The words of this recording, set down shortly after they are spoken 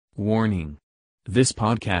Warning. This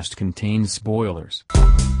podcast contains spoilers.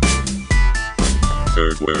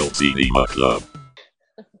 Third World Cinema Club.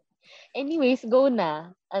 Anyways, go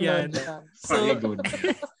na. Yeah. Jobs. So Go na.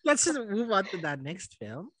 let's move on to the next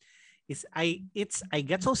film. I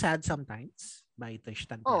Get So Sad Sometimes by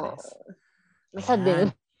Tristan Oh. Perez. Masad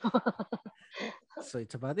Ayan. din. So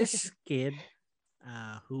it's about this kid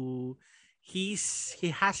who he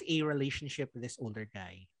has a relationship with this older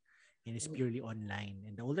guy and it's purely online,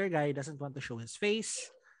 and the older guy doesn't want to show his face,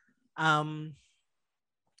 and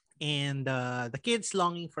the kid's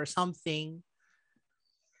longing for something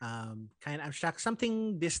kind of abstract,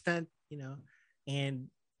 something distant, and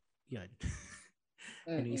yun.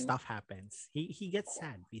 Anyway, stuff happens. He gets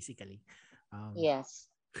sad basically. Yes.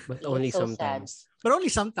 But He only gets so sometimes. But only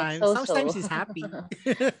sometimes. So-so. Sometimes he's happy.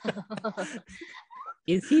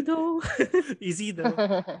 Is he though? Is he though?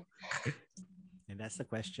 And that's the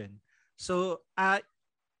question. So,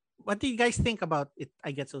 what do you guys think about it?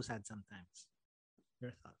 I Get So Sad Sometimes.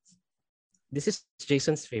 Your thoughts? This is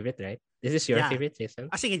Jason's favorite, right? This is your Yeah. favorite,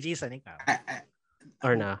 Jason? Sige, Jason, ikaw.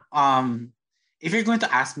 Or na? If you're going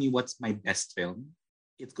to ask me what's my best film,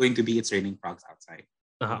 it's going to be It's Raining Frogs Outside.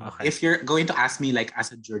 Okay. If you're going to ask me, like,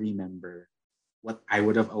 as a jury member, what I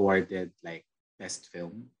would have awarded, like, best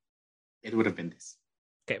film, it would have been this.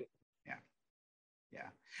 Okay. Yeah.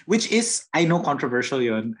 Which is, I know, controversial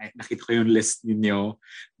yun. Nakita ko yung list ninyo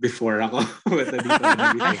before ako.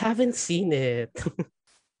 I haven't seen it.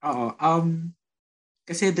 Oo.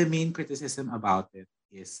 Kasi the main criticism about it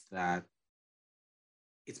is that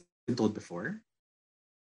it's been told before.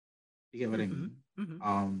 You get what I mean?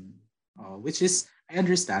 Mm-hmm. Which is, I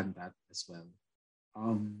understand that as well.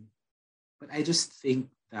 But I just think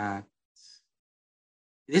that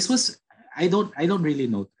this was, I don't really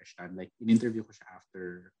know Tristan. Like, in interview ko siya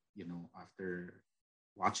after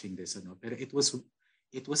watching this, but it was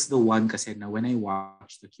the one kasi na when I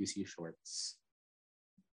watched the QC shorts,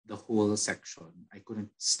 the whole section, I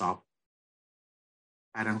couldn't stop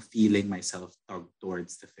parang feeling myself tugged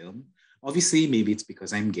towards the film. Obviously, maybe it's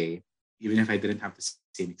because I'm gay, even if I didn't have the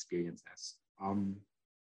same experiences.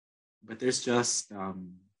 But there's just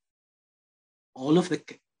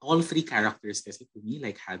all three characters kasi to me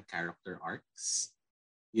like had character arcs.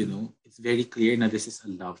 It's very clear na this is a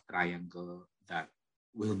love triangle that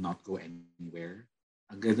will not go anywhere.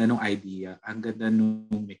 Ang ganda nung idea, ang ganda nung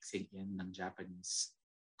mixing in ng Japanese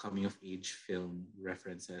coming of age film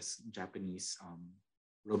references, Japanese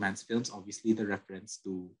romance films, obviously the reference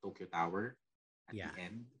to Tokyo Tower at the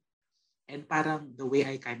end. And parang the way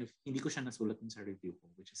I kind of, hindi ko siya nasulat sa review ko,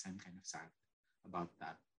 which is I'm kind of sad about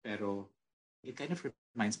that. Pero it kind of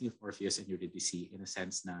reminds me of Orpheus and Eurydice in a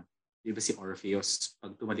sense na, di ba si Orpheus,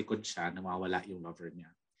 pag tumalikod siya, nawawala yung lover niya.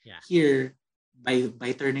 Yeah. Here, by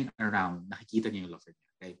turning around, nakikita niya yung lover niya.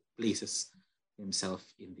 Right? Places himself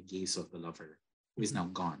in the gaze of the lover, who is now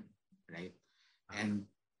gone. Right? And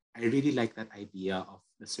I really like that idea of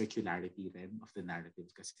the circularity then of the narrative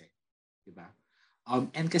kasi. Diba?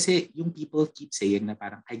 And kasi yung people keep saying na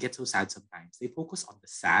parang I get so sad sometimes. They focus on the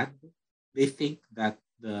sad. They think that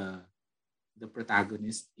the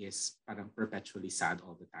protagonist is parang perpetually sad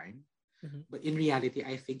all the time. Mm-hmm. But in reality,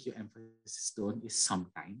 I think yung emphasis doon is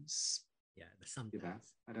sometimes. Yeah, the sometimes. Diba?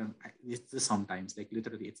 Parang it's the sometimes. Like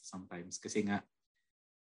literally it's the sometimes. Kasi nga,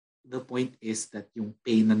 the point is that yung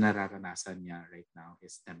pain na nararanasan niya right now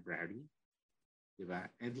is temporary. Diba?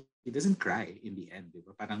 And he doesn't cry in the end.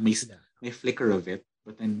 Diba? Parang may flicker of it,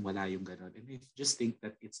 but then wala yung ganon. And I just think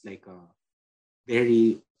that it's like a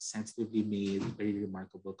very sensitively made, very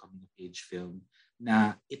remarkable coming of age film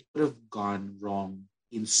na it could have gone wrong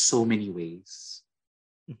in so many ways.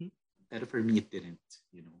 Mm-hmm. But for me, it didn't,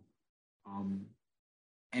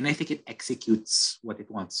 and I think it executes what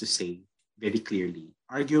it wants to say very clearly,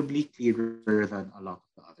 arguably clearer than a lot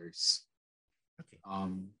of the others. Okay.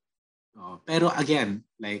 Pero again,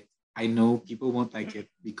 like I know people won't like it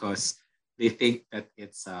because they think that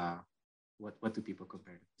it's what do people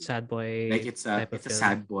compare it to? Sad boy. Like it's a film.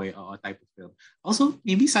 sad boy type of film. Also,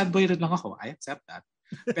 maybe sad boy rin lang ako. I accept that.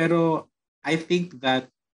 Pero I think that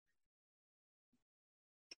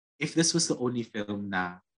if this was the only film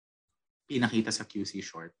na pinakita sa QC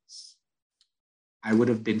shorts, I would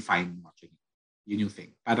have been fine watching it. Yun yung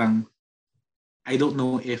thing. Parang, I don't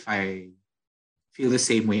know if I feel the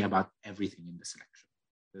same way about everything in the selection.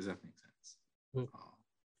 Does that make sense?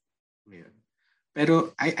 Weird.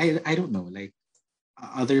 Pero I don't know. Like,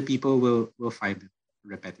 other people will find it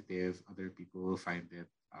repetitive. Other people will find it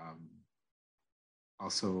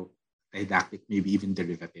also didactic, maybe even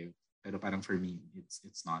derivative. Pero parang for me,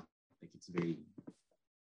 it's not. Like, it's very...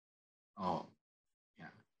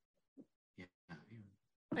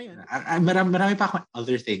 Ayun. Marami pa akong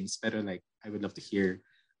other things, pero like, I would love to hear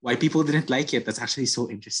why people didn't like it. That's actually so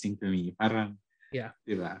interesting to me. Parang, Yeah.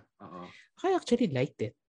 di ba? Oo. I actually liked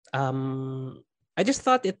it. I just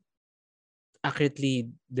thought it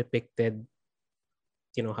accurately depicted,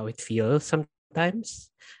 how it feels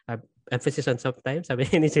sometimes. Emphasis on sometimes, sabi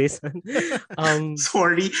ni Jason.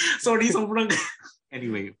 Sorry, sobrang...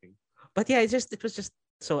 Anyway, okay. But yeah, it was just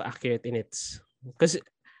so accurate in its, because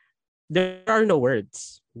there are no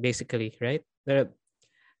words, basically, right?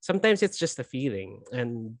 Sometimes it's just a feeling,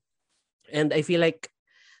 and I feel like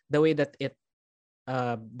the way that it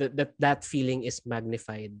that feeling is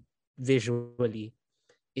magnified visually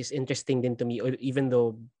is interesting din to me, or even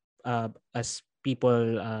though as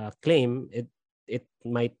people claim it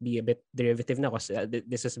might be a bit derivative na, because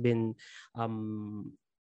this has been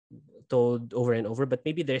told over and over, but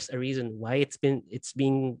maybe there's a reason why it's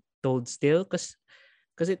being told still, because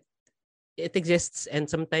it exists, and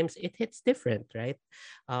sometimes it hits different, right?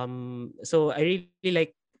 So I really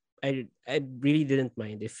like, I really didn't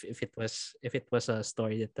mind if it was a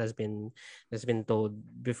story that has been told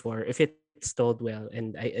before, if it's told well,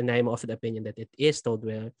 and I'm of the opinion that it is told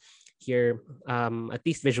well here, at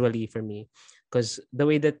least visually for me, because the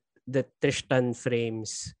way that Tristan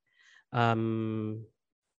frames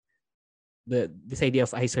this idea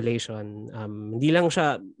of isolation, hindi lang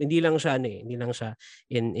siya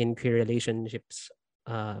in queer relationships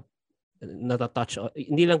natatouch on,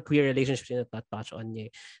 hindi lang queer relationships yung natatouch on niya.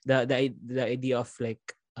 The idea of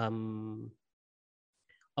like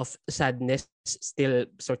of sadness still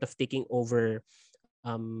sort of taking over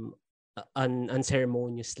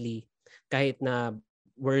unceremoniously, kahit na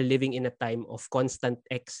we're living in a time of constant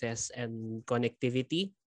excess and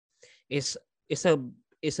connectivity, is a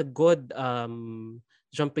good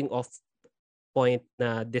jumping off point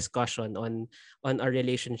na discussion on our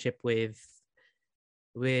relationship with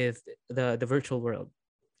the virtual world,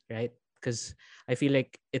 right? Because I feel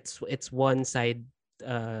like it's one side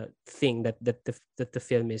thing that the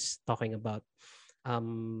film is talking about.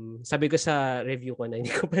 Sabi ko sa review ko na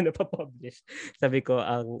hindi ko pa napapublish, sabi ko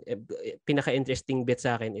ang pinaka-interesting bit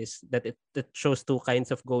sa akin is that it shows two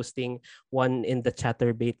kinds of ghosting, one in the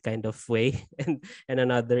chatterbait kind of way, and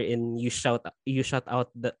another in you shut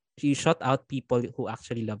out people who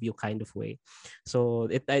actually love you kind of way. So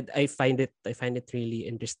I find it really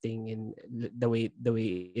interesting in the way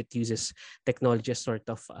it uses technology as sort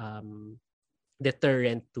of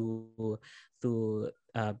deterrent to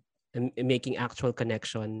making actual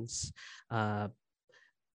connections, in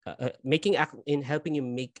helping you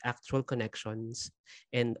make actual connections,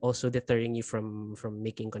 and also deterring you from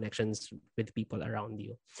making connections with people around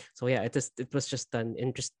you. So yeah, it was just an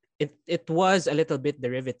interest. It was a little bit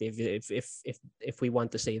derivative, if we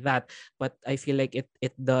want to say that, but I feel like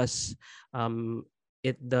it does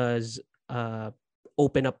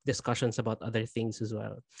open up discussions about other things as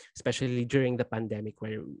well, especially during the pandemic,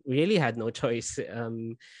 where we really had no choice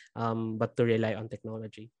but to rely on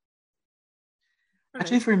technology.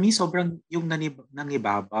 Actually, for me, sobrang yung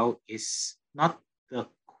nangibabaw is not the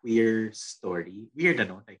queer story. Weird,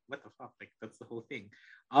 ano? Like, what the fuck? Like, that's the whole thing.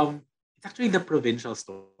 It's actually the provincial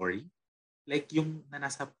story. Like, yung na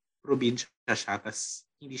nasa probinsya siya, tas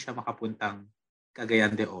hindi siya makapuntang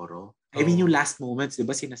Cagayan de Oro. I mean, yung last moments, di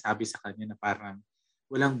ba, sinasabi sa kanya na parang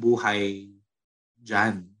walang buhay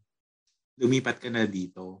dyan. Lumipat ka na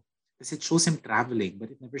dito. Kasi it shows him traveling,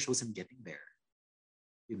 but it never shows him getting there.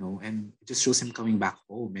 You know, and it just shows him coming back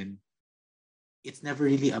home. And it's never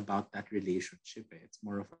really about that relationship. It's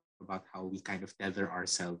more of about how we kind of tether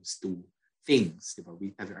ourselves to things. Diba?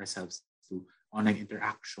 We tether ourselves to online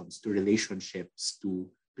interactions, to relationships, to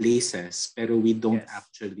places, pero we don't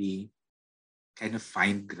actually kind of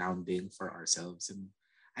find grounding for ourselves. And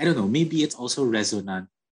I don't know, maybe it's also resonant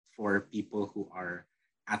for people who are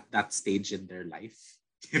at that stage in their life.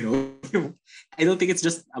 You know, I don't think it's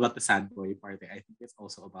just about the sad boy part. I think it's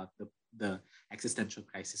also about the existential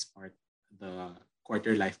crisis part, the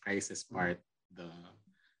quarter life crisis part, the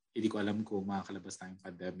hindi ko alam kung makakalabas tayong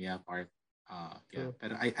pandemya part. Yeah,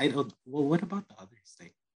 pero I don't. Well, what about the others?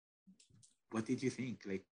 Like, what did you think?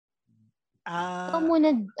 Like, ikaw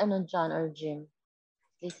muna, John or Jim.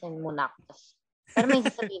 Listen muna ako. Pero may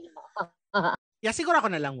sasabihin mo. Yeah, siguro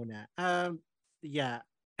ako na lang muna. Yeah,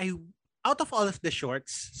 out of all of the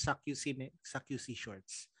shorts sa QC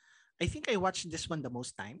shorts, I think I watched this one the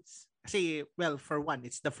most times. Kasi, well, for one,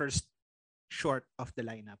 it's the first short of the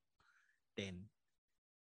lineup. Then,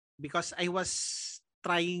 because I was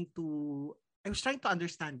trying to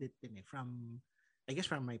understand it din from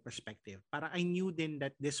my perspective. Para I knew then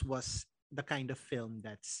that this was the kind of film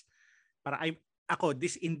that's, para ako,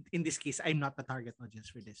 in this case, I'm not the target audience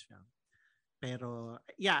for this film. Pero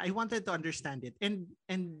yeah, I wanted to understand it. And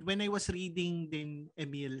when I was reading din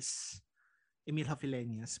Emil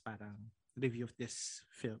Hofileña's parang review of this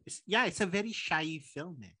film, it's a very shy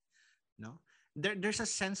film, no? There's a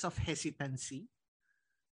sense of hesitancy,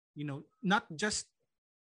 not just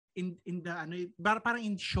in the parang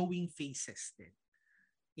in showing faces din.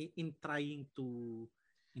 In trying to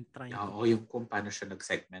yung kung paano siya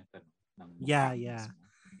nag-segment ng yeah.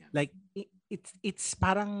 Like it's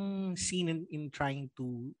parang scene in trying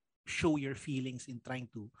to show your feelings, in trying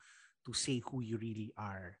to say who you really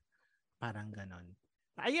are, parang ganon.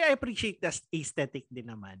 I appreciate the aesthetic din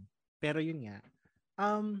naman, pero yun nga,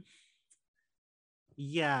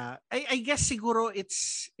 yeah, I guess siguro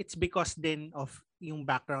it's because then of yung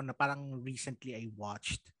background na parang recently I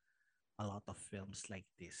watched a lot of films like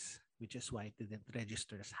this, which is why it didn't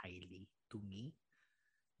register as highly to me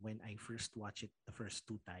when I first watched it the first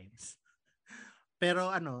 2 times.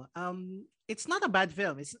 Pero it's not a bad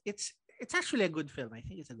film. It's actually a good film. I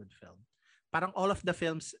think it's a good film. Parang all of the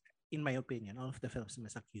films, in my opinion, all of the films in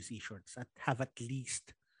Masa QC shorts have at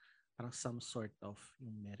least parang some sort of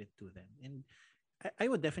merit to them. And I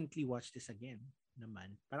would definitely watch this again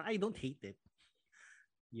naman. Parang I don't hate it.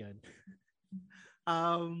 Yun.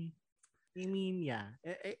 I mean, yeah.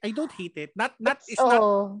 I don't hate it. Not it's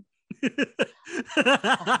not.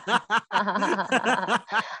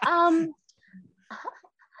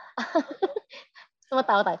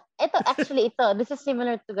 Tumatawa tayo. This is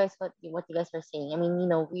similar to what you guys were saying. I mean,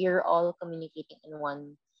 we're all communicating in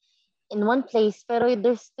one place, pero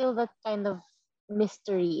there's still that kind of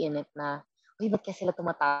mystery in it na, uy, ba't kasi sila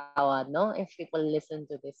tumatawa, no? If people listen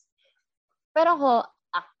to this. Pero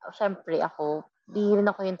syempre ako, di rin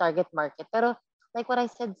ako yung target market. Pero like what I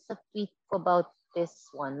said sa tweet ko about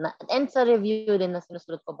this one, and sa review din na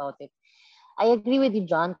sinusunod ko about it, I agree with you,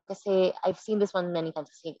 John, kasi I've seen this one many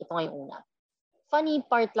times kasi ito nga yung una. Funny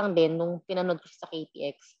part lang din nung pinanood ko sa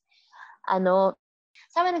KTX,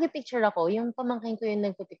 sa amin nag-picture ako, yung pamangkin ko yung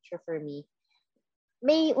nag-picture for me,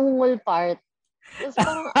 may ungol part. Tapos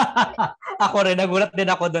parang, ako rin, nagulat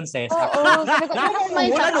din ako dun, Ses. Oo, sabi ko,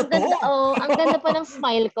 ang ganda pa ng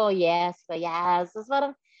smile ko. Yes. Tapos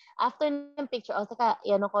parang, after ng picture, teka,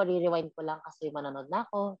 re-rewind ko lang kasi manonood na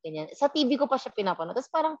ako. Ganyan. Sa TV ko pa siya pinapanood. Tapos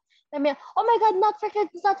parang, oh my God, not for kids.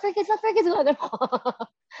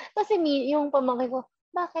 Kasi yung pamangkin ko,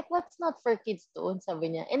 bakit? What's not for kids doon?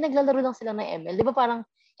 Sabi niya. Naglalaro lang sila ng ML. Di ba parang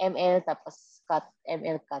ML, tapos cut,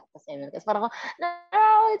 ML, cut, tapos ML. Tapos parang no,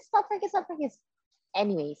 it's not for kids.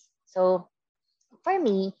 Anyways, so for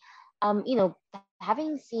me,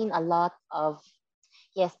 having seen a lot of,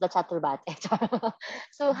 yes, the chatterbat.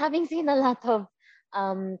 So having seen a lot of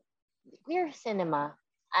queer cinema,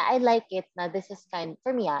 I like it. Now this is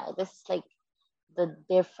for me, this is like the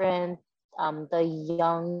different, the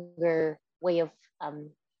younger way of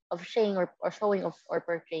showing or showing of or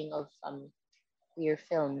portraying of queer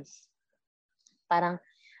films. Parang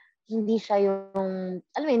hindi siya yung,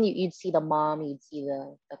 alam mo, you'd see the mom, you'd see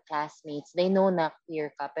the classmates, they know na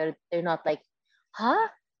queer ka, pero they're not like,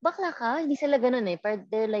 bakla ka? Hindi sila ganun but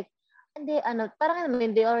they're like, hindi, parang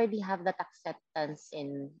they already have that acceptance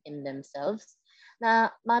in themselves, na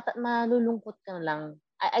malulungkot ka lang.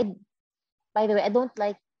 By the way,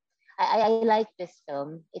 I like this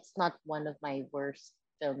film. It's not one of my worst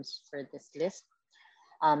films for this list.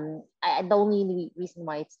 The only reason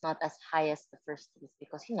why it's not as high as the first is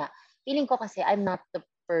because feeling ko kasi I'm not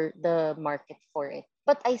the market for it.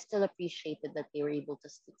 But I still appreciated that they were able to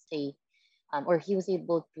say, or he was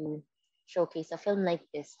able to showcase a film like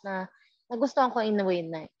this na nagustuhan ko in a way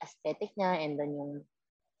na aesthetic niya, and then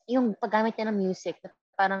yung paggamit niya ng music, na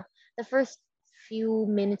parang the first few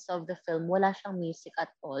minutes of the film wala siyang music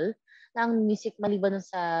at all. Ang music maliban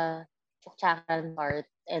sa tsuktsakan part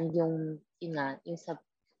and yung sa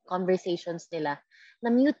conversations nila,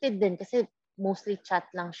 na muted din kasi mostly chat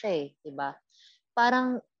lang siya di ba?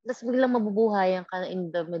 Parang, tas biglang mabubuhayan ka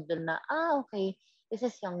in the middle na, okay, this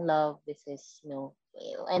is young love, this is,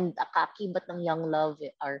 and akakibat ng young love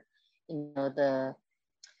are, the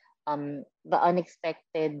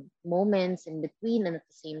unexpected moments in between, and at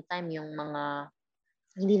the same time, yung mga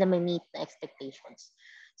hindi na meet na expectations.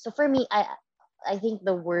 So for me, I think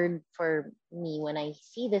the word for me when I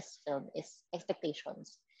see this film is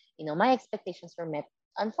expectations. My expectations were met.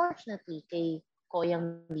 Unfortunately, kay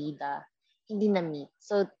Koyang Bida, hindi na meet.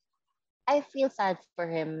 So, I feel sad for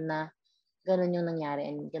him na ganun yung nangyari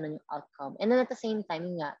and ganun yung outcome. And then at the same time,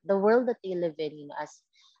 the world that they live in, as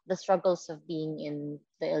the struggles of being in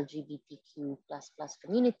the LGBTQ++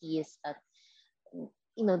 community is that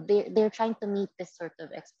they're trying to meet this sort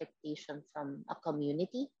of expectation from a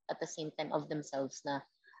community at the same time of themselves na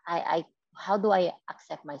I how do I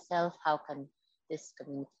accept myself? How can this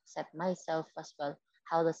community accept myself as well?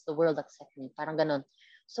 How does the world accept me? Parang ganun.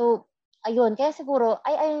 So, ayun. Kaya siguro,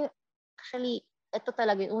 I actually, ito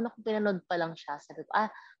talaga, yung una kong pinanood pa lang siya, sabi ko,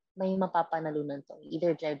 may mapapanalunan to.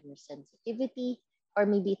 Either drive your sensitivity, or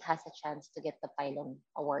maybe it has a chance to get the Pylon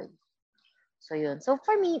Award. So, yun. So,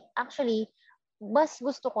 for me, actually, mas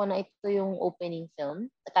gusto ko na ito yung opening film,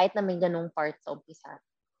 kahit na may ganung part sa umpisa.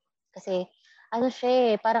 Kasi, ano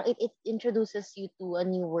siya parang it introduces you to a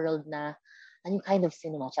new world na, a new kind of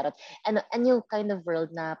cinema, charot. And a new kind of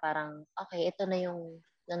world na parang, okay, ito na yung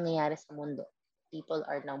nangyayari sa mundo. People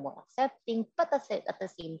are now more accepting, but at the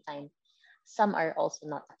same time, some are also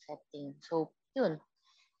not accepting. So, yun.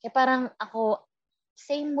 Kaya parang ako,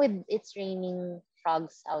 same with It's Raining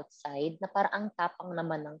Frogs Outside, na parang ang tapang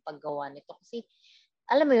naman ng paggawa nito. Kasi,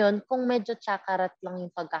 alam mo yun, kung medyo tsakarat lang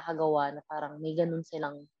yung pagkakagawa na parang may ganun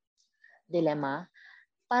silang dilemma,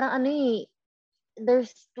 parang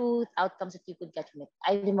there's two outcomes that you could get from it.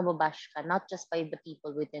 Either mababash ka, not just by the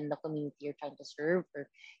people within the community you're trying to serve or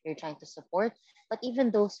you're trying to support, but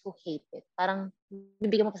even those who hate it. Parang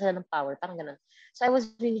bibigyan mo pa sila ng power, parang ganun. So I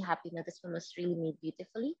was really happy na this one was really made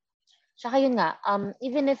beautifully. Tsaka yun nga,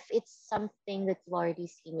 even if it's something that you've already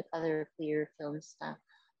seen with other queer films na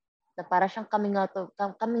para siyang coming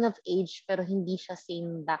of age, pero hindi siya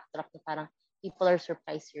same backdrop na parang people are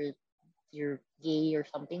surprised you're gay or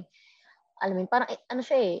something. Alam mo, parang ano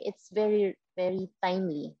siya it's very, very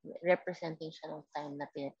timely representation of time na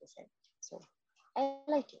pinapresent. So, I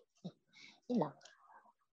like it. Yun lang.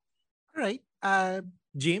 Alright.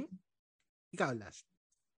 Jim, ikaw last.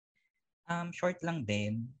 Short lang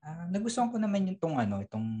din. Nagustuhan ko naman yung itong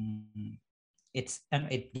it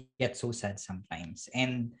gets so sad sometimes.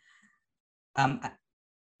 And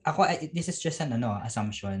this is just an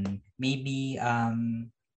assumption. Maybe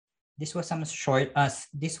this was some sort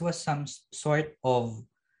of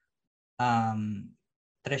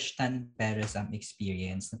Tristan Perez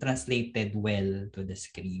experience na translated well to the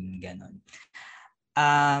screen, ganon.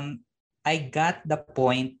 I got the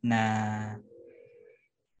point na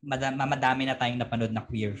madami na tayong napanood na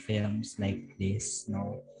queer films like this,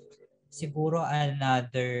 no? Siguro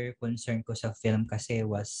another concern ko sa film kasi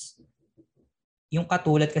was yung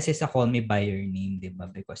katulad kasi sa Call Me By Your Name, 'di ba?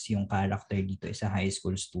 Because yung character dito is a high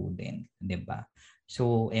school student, 'di ba?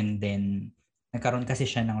 So, and then nagkaroon kasi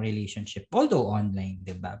siya ng relationship although online,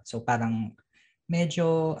 'di ba? So parang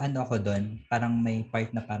medyo ako doon, parang may part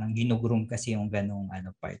na parang ginugroom kasi yung ganung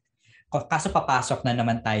part. Kaso papasok na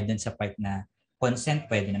naman tayo dun sa part na consent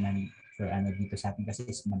pwede naman for dito sa atin kasi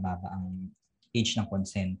is mababa ang age ng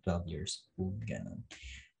consent, 12 years old, ganun.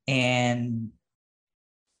 And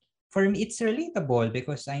for me, it's relatable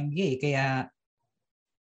because I'm gay. Kaya,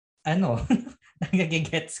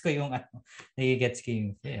 nagigets ko yung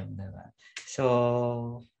film, diba?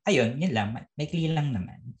 So, ayun, yun lang. Maikli lang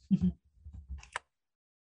naman.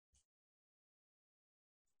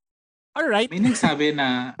 Alright. May nagsabi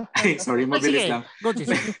na, sorry, mabilis lang. Go,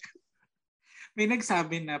 Jason. May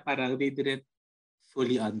nagsabi na parang they didn't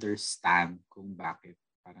fully understand kung bakit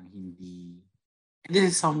parang hindi, and this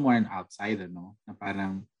is someone outside, na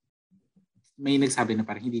parang may nagsabi na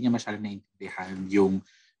parang hindi niya masyadong naintindihan yung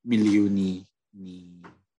milieu ni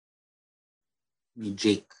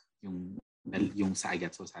Jake, yung sa I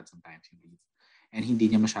Get So Sad Sometimes. And hindi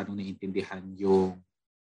niya masyadong naintindihan yung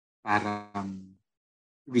parang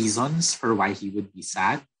reasons for why he would be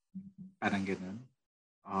sad. Parang ganun.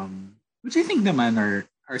 Which I think naman are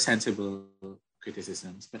sensible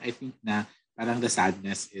criticisms. But I think na parang the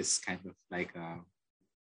sadness is kind of like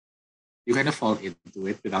you kind of fall into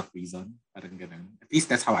it without reason. Parang ganun. At least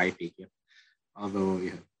that's how I take it. Although,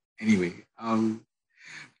 yeah. Anyway,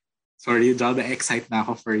 sorry, John, na-excite na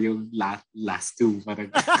ako for yung last two.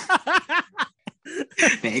 Parang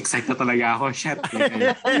na-excite na talaga ako. Shit.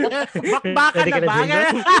 Bakbakan na ba?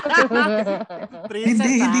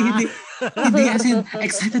 Hindi. As in,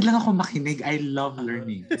 excited lang ako makinig. I love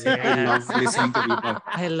learning. I love listening to people.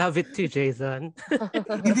 I love it too, Jason.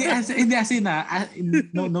 Hindi as in,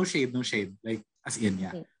 no shade. Like, as in,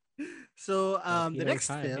 yeah. So, the next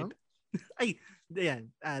film,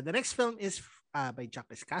 the next film is by Jack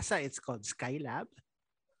Escasa. It's called Skylab.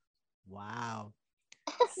 Wow.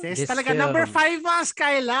 Sis, talaga film. Number 5 ang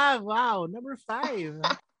Skylab. Wow, number 5.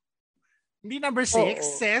 Hindi number 6,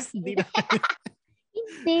 sis. Hindi.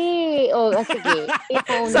 Hindi. Sige.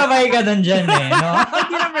 Sabay ka dun dyan no?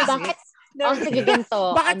 Hindi number 6. Oh, sige,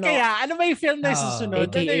 ganito. Bakit kaya? Ano ba yung film na Oo. susunod?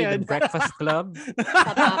 Ano AKA yun? The Breakfast Club.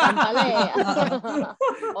 Tapakan pala eh.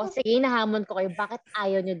 O sige, nahamon ko kayo. Bakit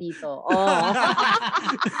ayaw nyo dito? Oh.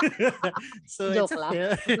 So it's Joke a lang.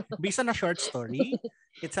 film based on a short story.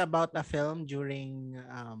 It's about a film during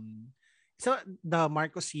so the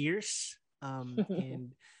Marcos years.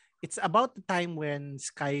 And it's about the time when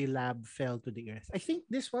Skylab fell to the earth. I think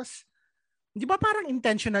this was, di ba parang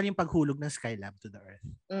intentional yung paghulog ng Skylab to the earth?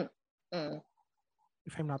 Mm.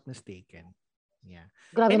 If I'm not mistaken. Yeah.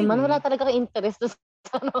 Grabe naman, Anyway. wala talaga kang interest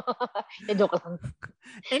sa ano. Joke lang.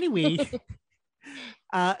 Anyway,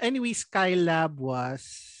 Skylab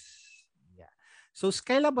was So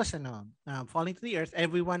Skylab was falling to the earth.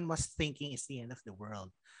 Everyone was thinking it's the end of the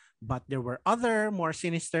world, but there were other more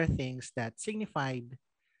sinister things that signified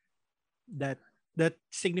a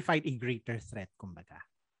greater threat. Kumbaga,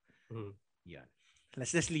 yeah.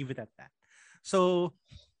 Let's just leave it at that. So,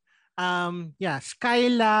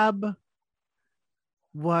 Skylab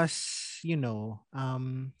was,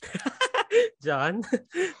 John?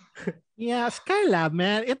 Yeah, Skylab,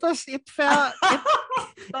 man. It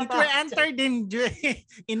entered in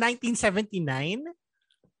 1979.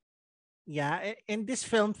 Yeah, and this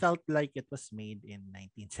film felt like it was made in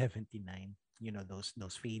 1979. You know, those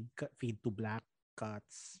fade to black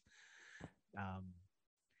cuts.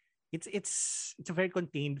 It's a very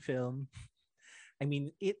contained film. I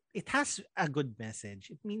mean, it has a good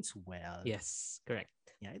message. It means well. Yes, correct.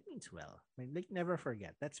 Yeah, it means well. Like, never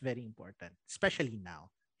forget. That's very important, especially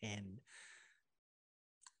now. And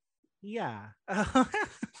yeah.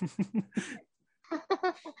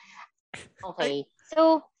 Okay.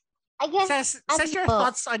 So, I guess Says your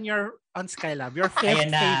thoughts on Skylab, your fifth Ayan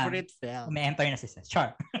na. favorite film. May-enter na si Seth.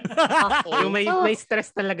 Char. Okay. Yung may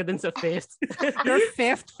stress talaga dun sa fifth. Your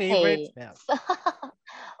fifth favorite film.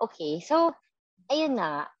 Okay. So, ayun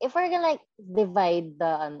na. If we're gonna like divide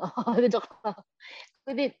the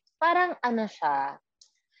with it, parang siya.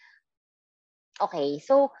 Okay.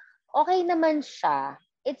 So, okay naman siya.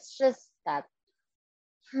 It's just that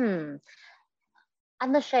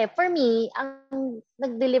siya, for me, ang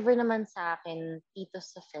nag-deliver naman sa akin dito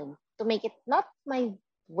sa film, to make it not my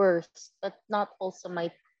worst, but not also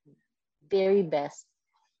my very best,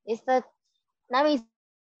 is that na-amaze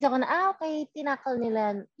ako na, okay, tinakal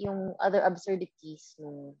nila yung other absurdities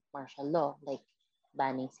ng martial law, like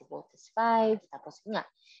banning si Voltes 5, tapos nga,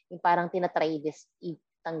 yung parang tinatry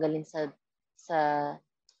tanggalin sa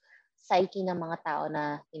psyche ng mga tao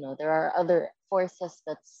na, there are other forces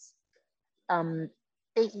that's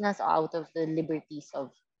taking us out of the liberties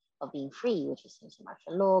of being free, which is yung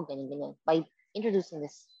martial law, ganyan, by introducing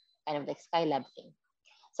this kind of like Skylab thing.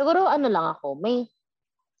 Siguro lang ako,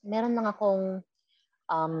 meron lang akong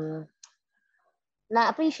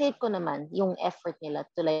na-appreciate ko naman yung effort nila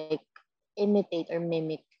to like imitate or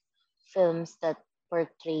mimic films that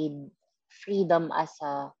portrayed freedom as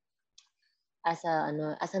a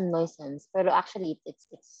nuisance, pero actually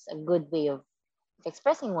it's a good way of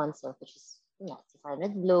expressing oneself, which is si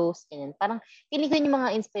Farned Blows, ganyan. Parang feeling ko yung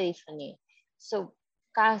mga inspiration niya. So,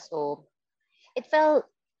 kaso, it felt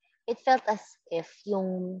as if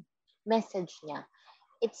yung message niya,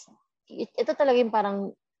 ito talaga yung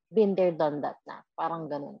parang been there, done that na. Parang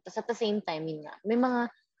ganun. Tapos at the same time, yun nga, may mga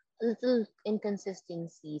little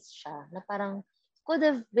inconsistencies siya na parang could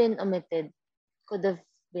have been omitted, could have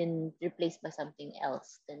been replaced by something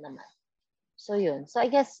else din naman. So, yun. So,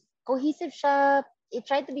 I guess, cohesive siya. It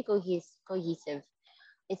tried to be cohesive.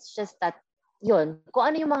 It's just that, yun, kung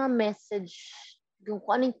ano yung mga message, kung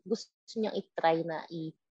ano yung gusto niyang i-try na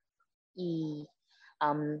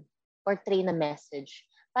portray na message,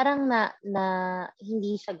 parang na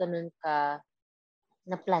hindi siya ganun ka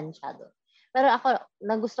na planchado. Pero ako,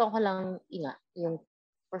 nagustuhan ko lang yung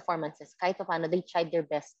performances. Kahit pa paano, they tried their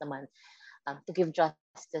best naman to give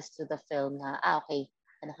justice to the film na, okay,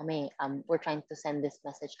 we're trying to send this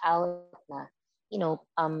message out na,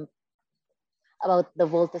 about the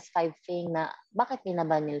Voltes 5 thing na bakit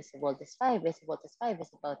binaban nila si Voltes 5? Si Voltes 5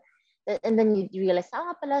 is about, and then you realize,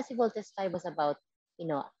 pala si Voltes 5 was about,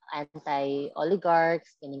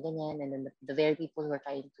 anti-oligarchs, ganyan, and then the very people who are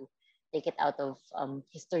trying to take it out of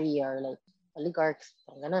history are like oligarchs,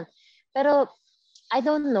 ganun. Pero I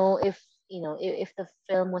don't know if the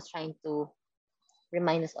film was trying to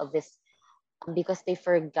remind us of this because they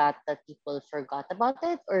forgot that people forgot about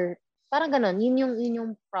it, or parang ganun. Yun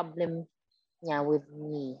yung problem niya with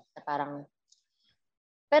me. Na parang,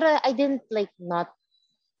 pero I didn't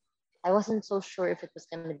I wasn't so sure if it was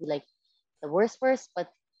gonna be like the worst,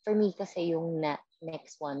 but for me kasi yung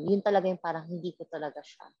next one, yun talaga yung parang hindi ko talaga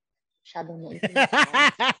siya masyadong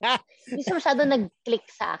naintindihan. Hindi siya masyadong nag-click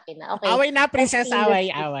sa akin na, okay, Away na, princess. I've seen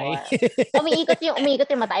this Away. before. Umiikot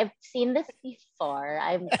yung mata. I've seen this before.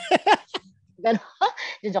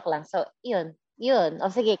 Joke lang. So, yun. O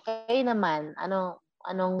sige, kayo naman, anong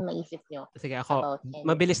naisip nyo? Sige, ako,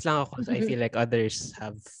 mabilis lang ako. So I feel like others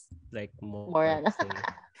have like more ano? to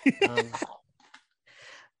say.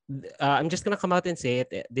 I'm just gonna come out and say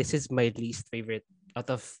it. This is my least favorite out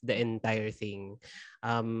of the entire thing,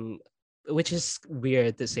 which is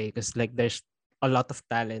weird to say because like there's a lot of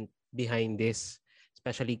talent behind this,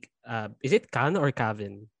 especially is it Can or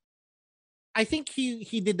Kevin? I think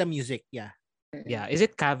he did the music. Yeah. Is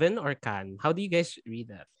it Kevin or Can? How do you guys read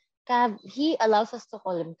that? He allows us to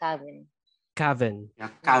call him Kevin. Kevin. Yeah,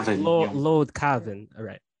 Kevin. Load Kevin. All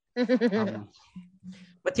right.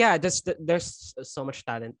 But yeah, there's so much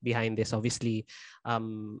talent behind this. Obviously,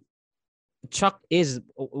 Chuck is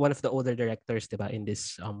one of the older directors, diba, in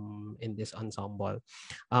this ensemble.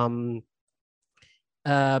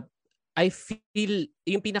 I feel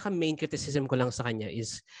yung pinaka main criticism ko lang sa kanya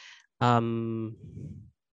is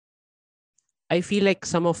I feel like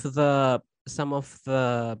some of the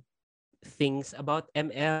things about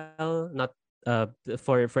ML, not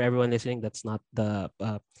for everyone listening, that's not the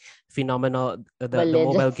phenomenal the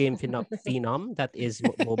mobile game phenom that is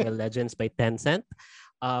Mobile Legends by Tencent.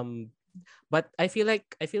 But I feel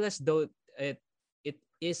as though it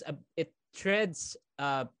treads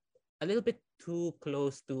a little bit too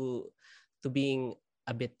close to being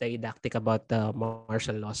a bit didactic about the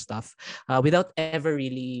martial law stuff, without ever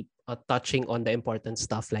really touching on the important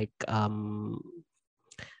stuff like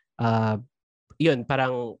yun,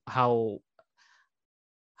 parang how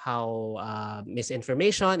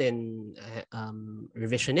misinformation and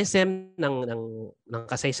revisionism ng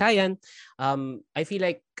kasaysayan. I feel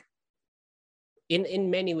like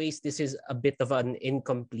in many ways this is a bit of an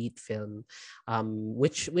incomplete film,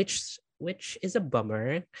 which is a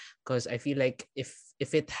bummer because I feel like if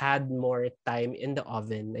it had more time in the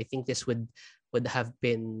oven, I think this would have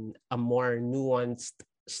been a more nuanced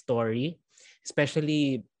story.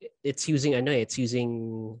 Especially it's using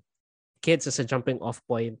kids as a jumping off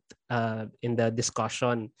point in the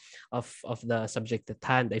discussion of the subject at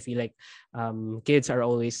hand. I feel like kids are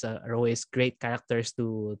always great characters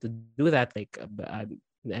to do that. Like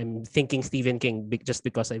I'm thinking Stephen King just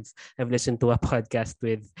because I've listened to a podcast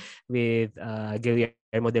with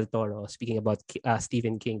Guillermo del Toro speaking about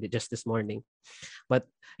Stephen King just this morning. But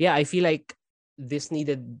yeah, I feel like this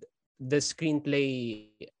needed the screenplay.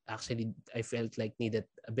 Actually, I felt like needed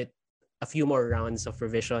a few more rounds of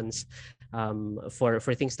revisions for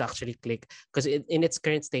things to actually click, because in its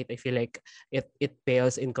current state I feel like it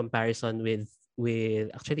pales in comparison with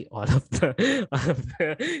actually all of the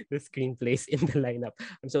screenplays in the lineup.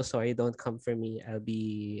 I'm so sorry, don't come for me. I'll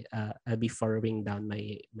be furrowing down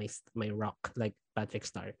my rock like Patrick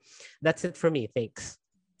Star. That's it for me. Thanks.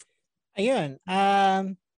 Ayun.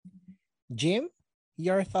 Jim,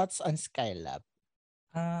 your thoughts on Skylab?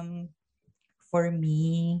 For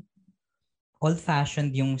me,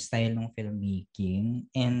 old-fashioned yung style ng filmmaking,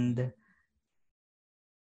 and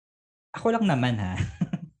ako lang naman ha.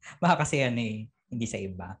 Baka kasi hindi sa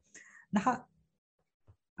iba.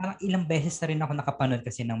 Parang ilang beses na rin ako nakapanood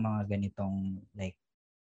kasi ng mga ganitong like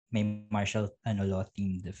may martial law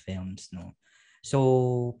themed films, no.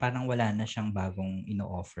 So parang wala na siyang bagong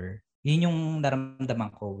ino-offer. Yun yung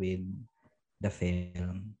naramdaman ko with the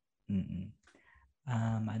film.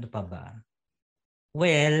 Ano pa ba?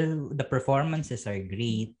 Well, the performances are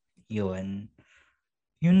great. Yun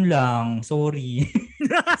lang. Sorry.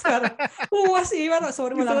 Kasi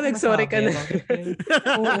sorry, wala akong sorry ka na.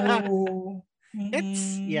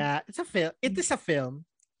 It's a film. It is a film.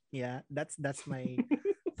 Yeah, that's my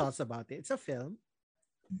thoughts about it. It's a film.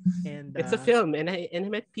 And it's a film, and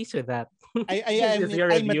I'm at peace with that.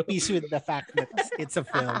 I'm at peace with the fact that it's a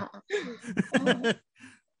film.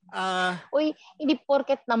 Uy, hindi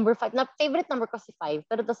porket number 5. Favorite number ko si 5,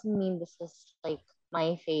 pero doesn't mean this is like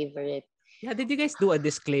my favorite. Yeah, did you guys do a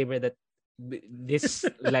disclaimer that this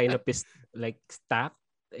lineup is like stacked?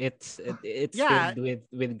 It's filled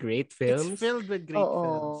with great films. It's filled with great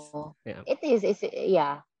films. Yeah. It is.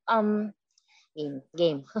 Yeah.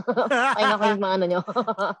 Game. Ay nako yung mga nyo.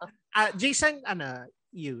 Jason,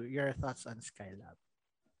 your thoughts on Skylab?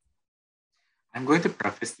 I'm going to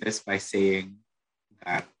preface this by saying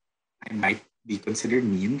that I might be considered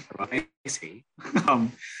mean for what I say.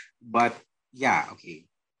 But yeah, okay.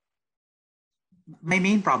 My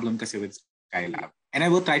main problem kasi with Skylab, and I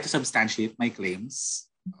will try to substantiate my claims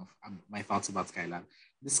of my thoughts about Skylab.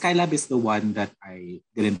 The Skylab is the one that I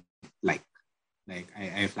didn't like. Like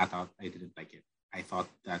I flat out, I didn't like it. I thought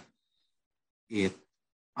that it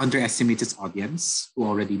underestimates its audience who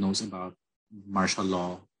already knows about martial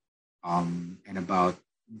law, and about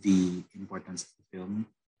the importance of the film,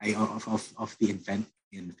 of the event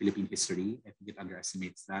in Philippine history. I think it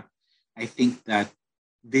underestimates that. I think that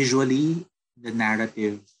visually, the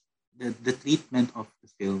narrative, the treatment of the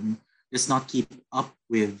film does not keep up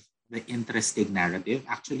with the interesting narrative.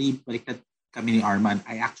 Actually, baliktad kami ni Arman,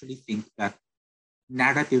 I actually think that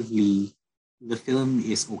narratively, the film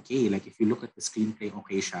is okay. Like if you look at the screenplay,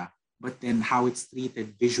 okay siya. But then how it's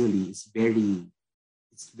treated visually is very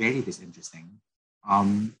disinteresting.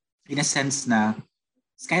 In a sense na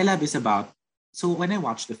Skylab is about, so when I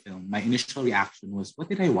watched the film, my initial reaction was, what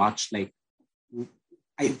did I watch? Like,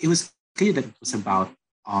 it was clear that it was about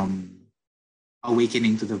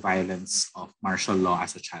awakening to the violence of martial law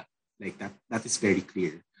as a child. Like that is very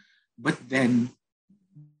clear. But then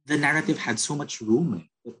the narrative had so much room.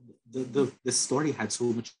 The story had so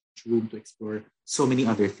much room to explore so many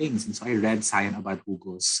other things. And so I read Sayan Abad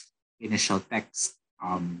Hugo's initial text,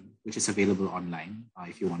 which is available online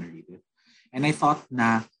if you want to read it. And I thought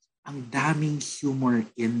na ang daming humor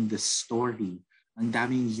in the story, ang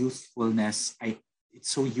daming youthfulness. It's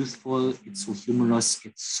so youthful, it's so humorous,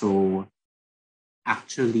 it's so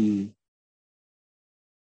actually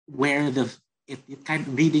where it kind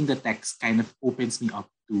of reading the text kind of opens me up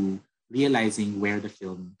to realizing where the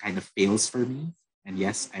film kind of fails for me. And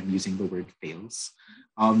yes, I'm using the word fails,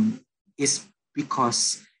 is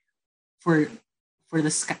because for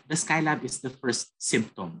the Skylab is the first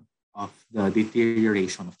symptom of the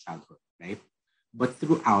deterioration of childhood, right? But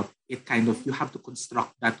throughout, it kind of, you have to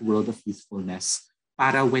construct that world of youthfulness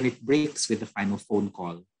para when it breaks with the final phone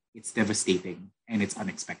call, it's devastating and it's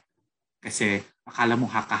unexpected. Kasi akala mo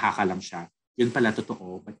haka-haka lang siya, yun pala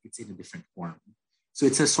totoo, but it's in a different form. So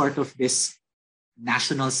it's a sort of this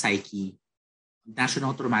national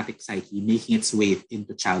traumatic psyche making its way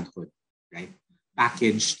into childhood, right?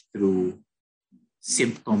 Packaged through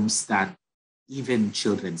symptoms that even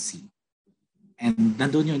children see. And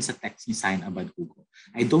nandun yun sa text ni Sayan Abad Hugo.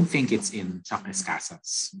 I don't think it's in Chuck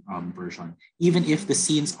Escasa's version. Even if the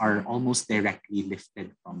scenes are almost directly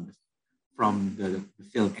lifted from the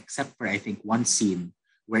film, except for I think one scene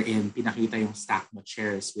wherein pinakita yung stack of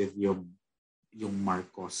chairs with yung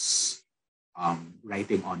Marcos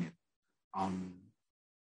writing on it.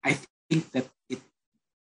 I think that it,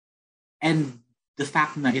 and the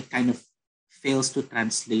fact that it kind of fails to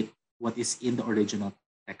translate what is in the original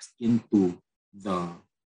text into the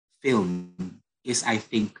film is, I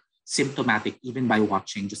think, symptomatic even by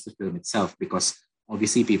watching just the film itself, because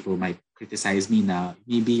obviously people might criticize me na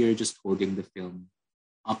maybe you're just holding the film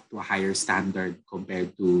up to a higher standard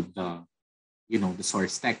compared to the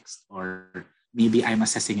source text, or maybe I'm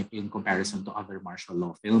assessing it in comparison to other martial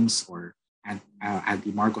law films or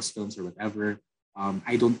anti-Marcos films or whatever.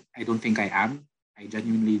 I don't think I am. I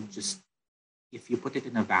genuinely just, if you put it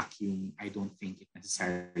in a vacuum, I don't think it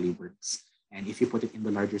necessarily works. And if you put it in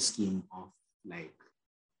the larger scheme of like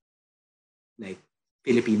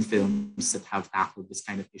Philippine films that have tackled this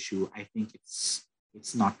kind of issue, I think it's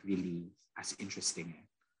not really as interesting.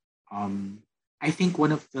 I think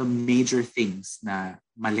one of the major things na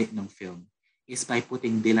mali ng film is by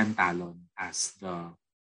putting Dylan Talon as the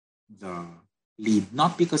lead,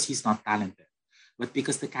 not because he's not talented, but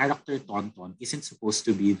because the character Tonton isn't supposed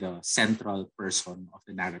to be the central person of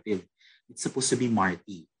the narrative. It's supposed to be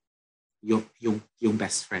Marty, yung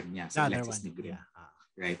best friend niya sa Alexis Negrin. Yeah.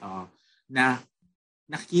 Right? Na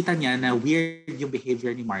nakikita niya na weird yung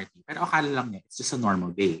behavior ni Marty, pero akala lang niya it's just a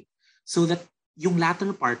normal day. So that yung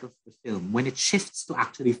latter part of the film, when it shifts to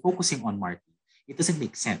actually focusing on Marty, it doesn't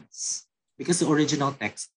make sense. Because the original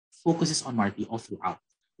text focuses on Marty all throughout.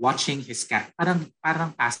 Watching his parang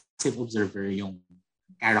passive observer yung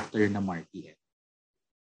character na Marty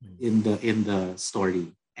in the story,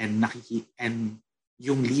 and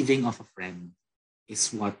yung leaving of a friend is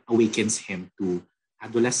what awakens him to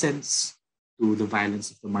adolescence, to the violence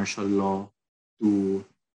of the martial law, to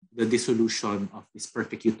the dissolution of this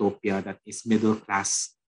perfect utopia that is middle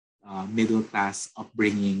class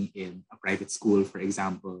upbringing in a private school, for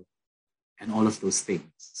example, and all of those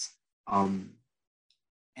things.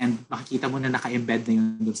 And makikita mo na naka-embed na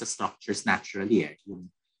yun dun sa structures naturally. Yung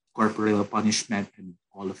corporal punishment and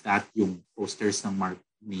all of that, yung posters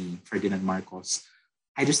ni Ferdinand Marcos.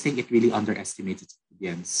 I just think it really underestimates its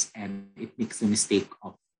audience, and it makes the mistake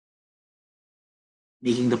of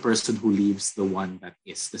making the person who leaves the one that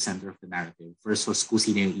is the center of the narrative versus kung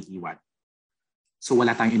sino yung iiwan. So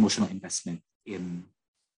wala tayong emotional investment in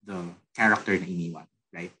the character na iniwan,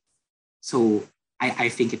 right? So I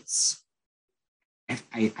think this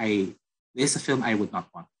is a film I would not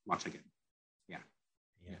want to watch again.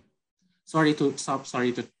 sorry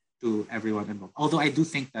to everyone involved. Although I do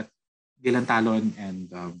think that Dylan Talon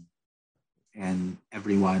and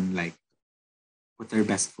everyone like put their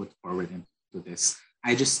best foot forward into this.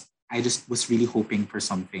 I just was really hoping for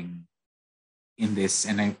something in this,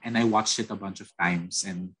 and I watched it a bunch of times,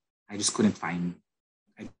 and I just couldn't find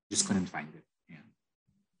it. Yeah.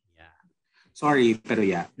 Yeah. Sorry, pero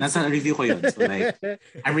yeah, nasa review ko yun. So like,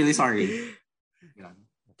 I'm really sorry. Yun.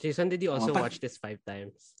 Jason, did you also but- watch this 5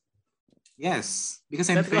 times? Yes, because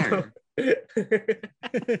I'm Let's go. fair.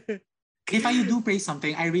 If I do praise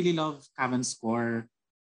something, I really love Kavan's score.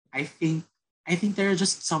 I think there are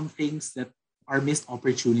just some things that are missed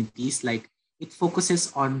opportunities. Like it focuses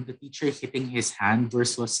on the teacher hitting his hand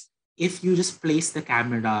versus if you just place the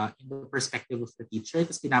camera in the perspective of the teacher,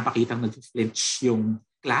 tapos pinapakitang nag-flinch yung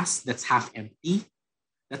class that's half empty,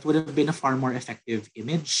 that would have been a far more effective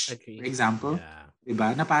image. Agree. For example, Yeah.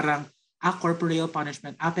 diba? Na parang, corporeal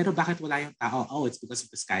punishment. Pero bakit wala yung tao? Oh, it's because of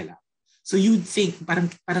the Skylab. So you'd think, parang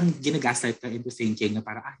ginagaslight ka into thinking na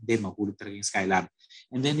parang, hindi, mahulog talaga yung Skylab.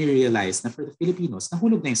 And then you realize na for the Filipinos,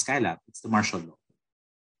 nahulog na yung Skylab. It's the martial law.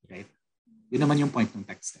 Right? Yun naman yung point ng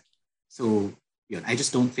text. So, yun. I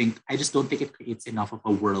just don't think it creates enough of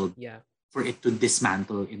a world Yeah. for it to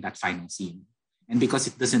dismantle in that final scene. And because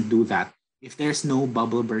it doesn't do that, if there's no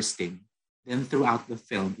bubble bursting, then throughout the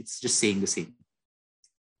film, it's just saying the same.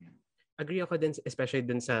 Agree ako din, especially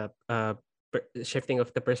dun sa shifting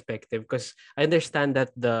of the perspective, because I understand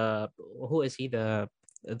that who is he, the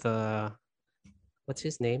what's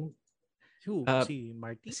his name, Who? Uh, Si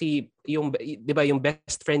Marty? yung, di ba, yung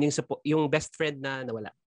best friend yung best friend na nawala,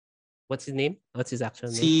 what's his name, what's his actual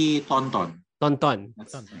name? Si Tonton. Tonton.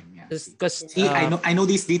 That's his name, yeah. Because See, I know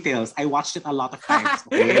these details. I watched it a lot of times.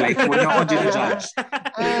 Okay, like huwag niyo ako judge.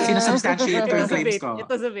 Sinasubstantiate ko yung claims ko. It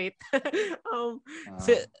was a bait.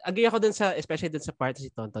 So, agree ako dun sa, especially dun sa part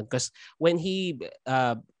si Tonton, because when he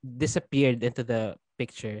disappeared into the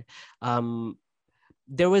picture,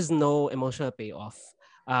 there was no emotional payoff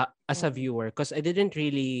as a viewer, because I didn't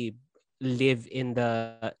really live in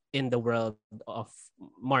the world of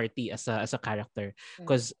Marty as a character,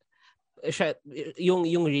 because siya, yung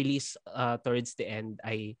release towards the end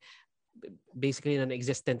ay basically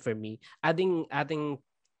non-existent for me. Adding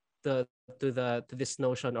to this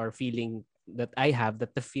notion or feeling that I have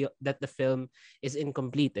that the film is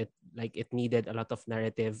incomplete. It needed a lot of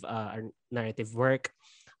narrative work,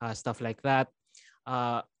 stuff like that.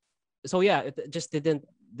 So yeah, it just didn't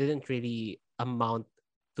really amount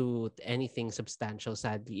to anything substantial,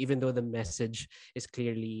 sadly, even though the message is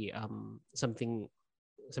clearly something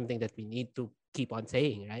that we need to keep on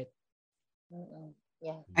saying, right?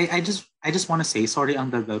 Yeah. I just want to say, sorry ang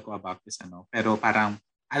dagal ko about this, pero parang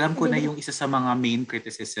alam ko na yung isa sa mga main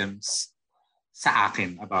criticisms sa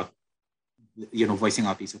akin about, voicing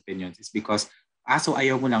out these opinions is because, so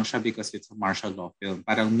ayaw mo lang siya because it's a martial law film.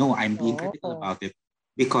 Parang no, I'm being critical about it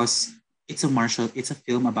because it's a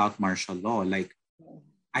film about martial law. Like,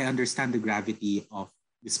 I understand the gravity of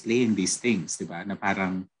displaying these things, diba? Na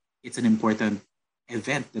parang it's an important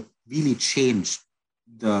event that really changed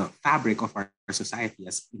the fabric of our society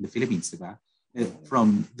as in the Philippines, diba?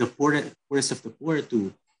 From the poorest of the poor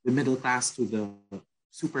to the middle class to the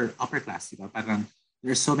super upper class, diba? Parang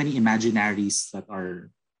there's so many imaginaries that are,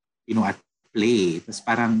 at play. Tapos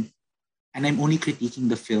parang, and I'm only critiquing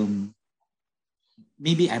the film.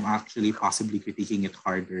 Maybe I'm actually possibly critiquing it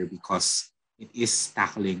harder because it is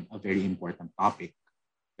tackling a very important topic.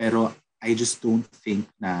 Pero I just don't think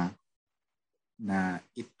na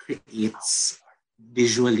it creates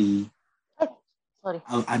visually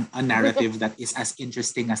a narrative that is as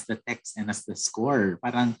interesting as the text and as the score.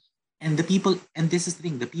 Parang, and this is the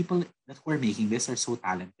thing, the people that were making this are so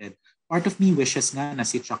talented. Part of me wishes nga na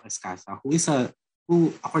si Chuck Escasa,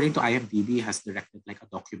 who according to IMDb has directed like a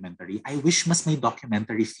documentary. I wish mas may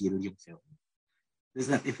documentary feel yung film.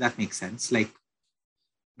 If that makes sense? Like,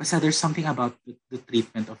 basta there's something about the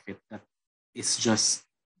treatment of it that is just,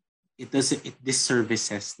 it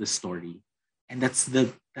disservices the story. And that's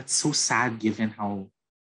so sad given how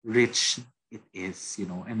rich it is,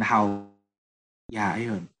 and how, yeah,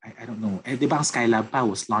 ayun, I don't know. Eh, di ba ang Skylab pa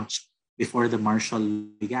was launched before the martial,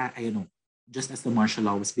 just as the martial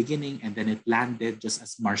law was beginning, and then it landed just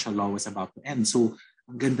as martial law was about to end. So,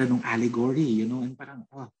 ang ganda nung allegory, and parang,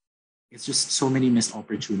 it's just so many missed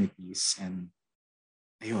opportunities, and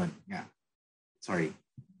ayun, yeah. Sorry.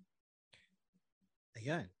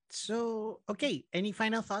 Ayun. So, okay. Any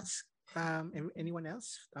final thoughts? Anyone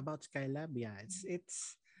else about Skylab? Yeah,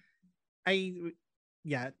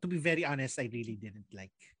 to be very honest, I really didn't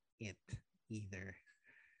like it either.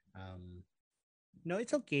 No,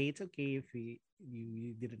 it's okay. It's okay if you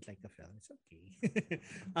didn't like the film. It's okay.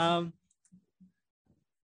 um,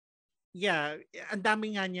 yeah, ang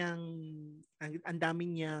dami nga niyang ang dami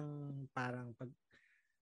niyang parang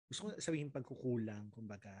gusto ko sabihin pagkukulang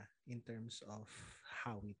kumbaga in terms of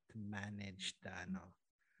how it managed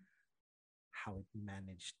how it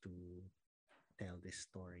managed to tell this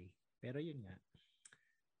story. Pero yun nga.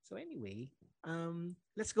 So anyway,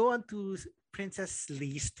 let's go on to Princess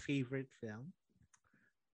least favorite film.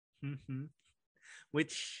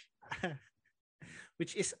 Which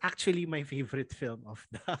which is actually my favorite film of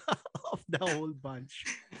the of the whole bunch.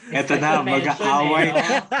 Eto na, mag-aaway.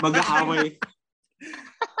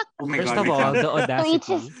 Oh my First God, of all, the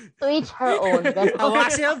audacity. To each her own.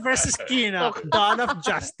 Awasil versus Kino, Dawn of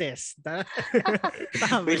Justice.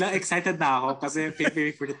 Wait lang, excited na ako kasi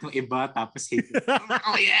favorite ng iba tapos hate.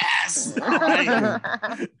 Oh yes!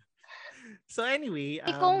 So anyway,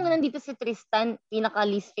 kung nandito si Tristan, pinaka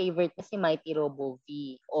least favorite na si Mighty Robo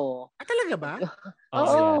V. Oh. Talaga ba?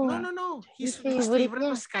 Oo. No. His favorite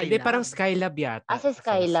favorite niya. was Skylab. Hindi, parang Skylab yata. As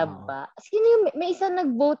Skylab ba? Sino yung, may isa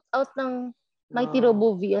nag-vote out ng Mighty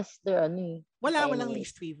Robo V as their walang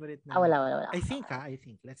least favorite na. Wala. I think.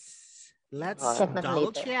 Let's check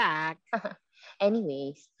double later. check.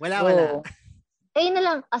 Anyways. Wala. Kayo na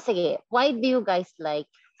lang. Sige. Why do you guys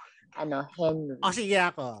like Henry? Sige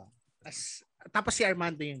ako. Tapos si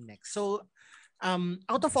Armando yung next. So,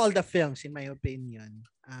 out of all the films, in my opinion,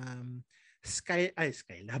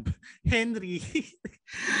 Skylab, Henry.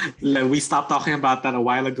 We stopped talking about that a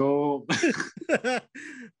while ago.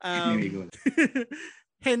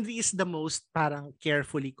 Henry is the most parang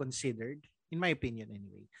carefully considered, in my opinion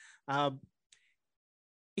anyway.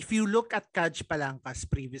 If you look at Kaj Palangka's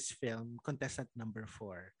previous film, Contestant Number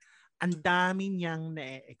 4, ang dami niyang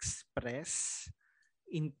na-express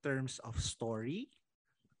in terms of story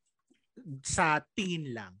sa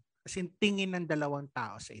tingin lang. As in, tingin ng dalawang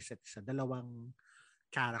tao sa isa't isa. Dalawang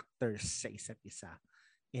characters sa isa't isa.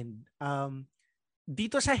 And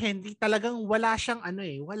dito sa Henry, talagang wala siyang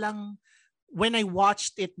walang, when I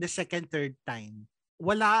watched it the second, third time,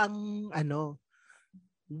 walang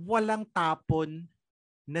tapon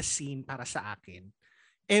na scene para sa akin.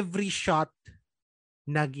 Every shot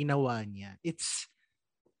na ginawa niya, it's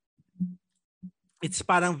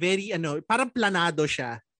parang very parang planado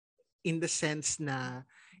siya in the sense na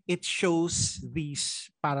it shows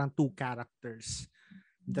these parang two characters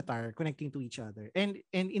that are connecting to each other and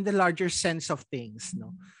in the larger sense of things,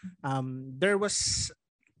 there was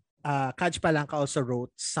Kaj Palangka also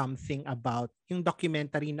wrote something about yung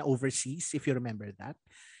documentary na Overseas, if you remember that,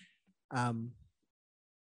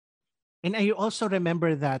 and I also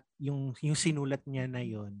remember that yung sinulat niya na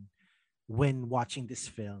yun when watching this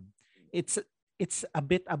film. It's a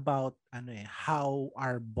bit about how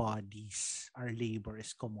our bodies, our labor is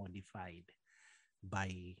commodified by,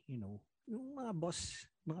 yung mga boss,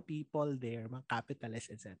 mga people there, mga capitalists,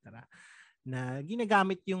 etc. na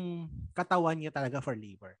ginagamit yung katawan niya talaga for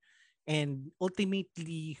labor. And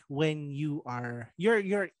ultimately, when you're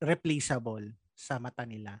replaceable sa mata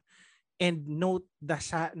nila. And note,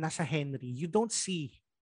 nasa Henry, you don't see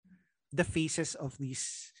the faces of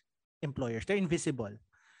these employers. They're invisible.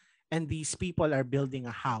 And these people are building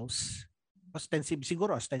a house.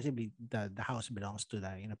 Ostensibly, the house belongs to the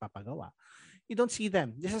papagawa. You don't see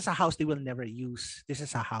them. This is a house they will never use. This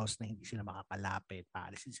is a house na hindi sila makakalapit,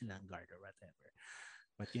 paalisin sila ng guard or whatever.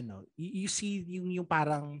 But you see yung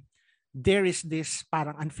parang, there is this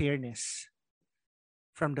parang unfairness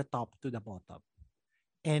from the top to the bottom.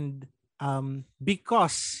 And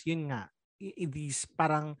because, yun nga, these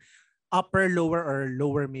parang upper, lower, or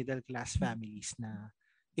lower middle class families na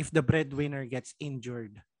if the breadwinner gets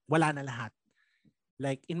injured, wala na lahat.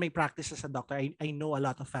 Like in my practice as a doctor, I know a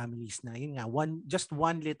lot of families na yun nga, just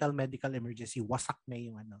one little medical emergency, wasak na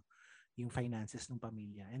yung finances ng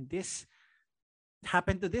pamilya. And this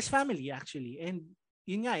happened to this family actually. And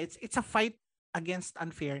yun nga, it's a fight against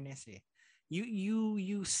unfairness.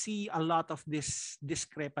 You see a lot of this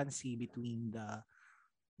discrepancy between the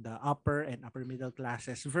upper and upper middle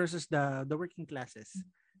classes versus the working classes.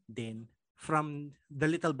 Then from the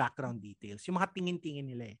little background details, yung mga tingin-tingin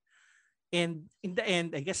nila. And in the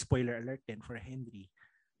end, I guess spoiler alert then for Henry.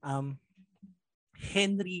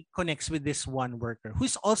 Henry connects with this one worker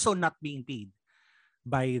who's also not being paid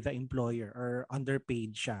by the employer or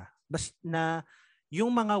underpaid siya. Basta na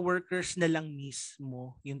yung mga workers na lang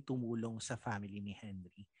mismo yung tumulong sa family ni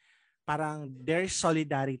Henry. Parang there's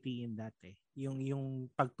solidarity in that yung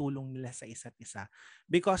pagtulong nila sa isa't isa,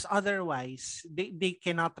 because otherwise they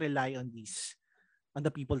cannot rely on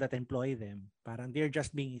the people that employ them. Parang they're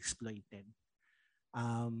just being exploited.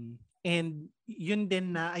 And yun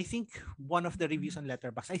din na I think one of the reviews on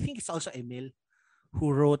Letterboxd, I think it's also Emil who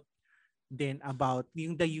wrote then about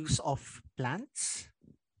the use of plants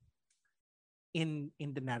in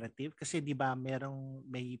the narrative kasi 'di ba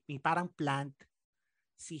may parang plant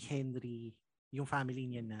si Henry, yung family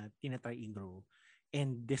niya na tinatry i-grow,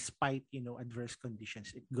 and despite adverse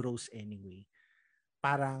conditions it grows anyway.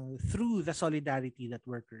 Parang through the solidarity that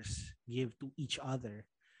workers give to each other,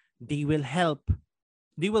 they will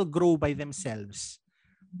grow by themselves,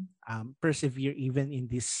 persevere even in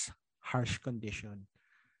this harsh condition,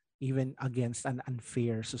 even against an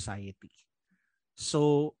unfair society.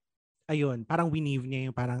 So, ayun, parang weave niya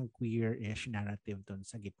yung parang queer-ish narrative dun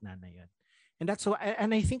sa gitna na yun. And that's so, and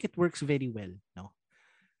I think it works very well, no?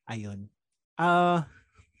 Ayun.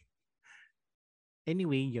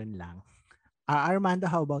 Anyway, yun lang. Armando,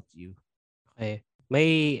 how about you? Okay.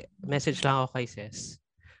 May message lang ako kay Ses.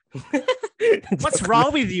 What's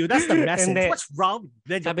wrong with you? That's the message. Hindi. What's wrong?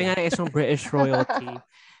 Sabi nga isang British royalty.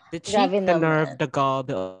 The cheek, Grabe the naman. nerve, the gall,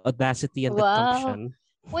 the audacity, and the Wow. gumption.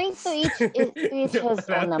 Wait, to each his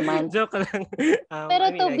own naman. Joke lang. Pero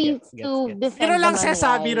I mean, to gets. defend Biro lang naman siya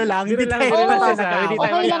sa why. biro lang. Biro Hindi lang, tayo biro lang Oo, siya sa- hindi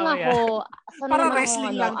tayo okay lang maya-maya. ako. Sanay Para naman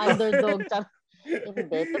wrestling akong, lang to. underdog.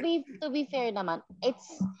 Hindi. To be fair naman, it's,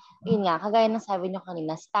 yun nga, kagaya ng sabi nyo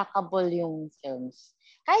kanina, stackable yung films.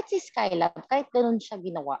 Kahit si Skylab, kahit ganun siya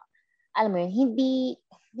ginawa, alam mo yun, hindi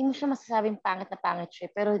mo siya masasabing pangit na pangit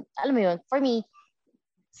siya. Pero, alam mo yun, for me,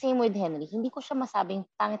 same with Henry, hindi ko siya masabing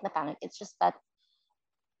pangit na pangit. It's just that,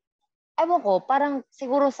 ewan ko, parang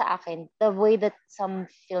siguro sa akin, the way that some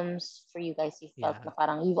films for you guys, you felt Yeah. na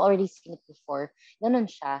parang you've already seen it before, ganun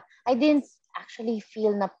siya. I didn't actually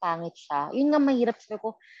feel na pangit siya. Yun nga mahirap, sabi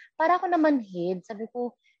ko, para ako naman hid, sabi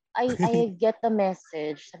ko, I get the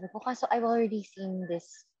message. Sabi ko, kaso I've already seen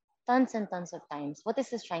this tons and tons of times. What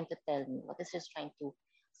is this trying to tell me? What is this trying to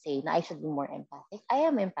say? Na I should be more empathic? I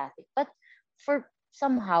am empathic. But for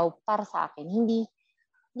somehow, para sa akin, hindi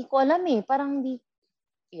ko alam eh. Parang hindi,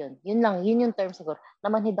 yun lang, yun yung term siguro.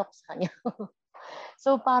 Namanhid ako sa kanya.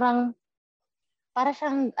 So parang, para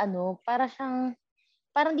siyang,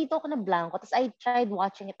 parang dito ako na blanco. Tapos I tried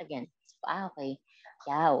watching it again. So, okay.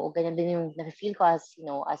 Yeah, o ganyan din yung na-feel ko as,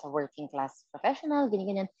 as a working class professional,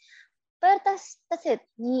 ganyan. Pero that's it.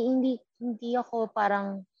 Hindi ako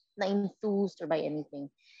parang na-enthused or by anything.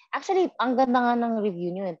 Actually, ang ganda nga ng review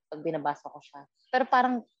niyo pag binabasa ko siya. Pero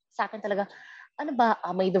parang sa akin talaga, ano ba,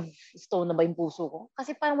 made of stone na ba yung puso ko?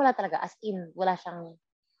 Kasi parang wala talaga, as in, wala siyang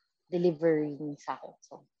delivering sa akin.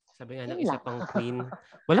 So, Sabi nga ng yun isa lang. pang queen.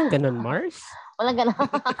 Walang ganun, Mars? Walang ganun.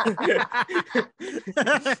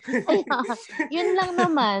 Yun lang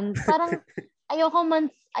naman. Parang ayoko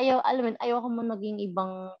man maging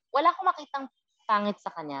ibang, wala akong makitang pangit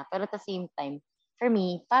sa kanya. Pero at the same time, for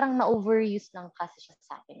me, parang na-overuse lang kasi siya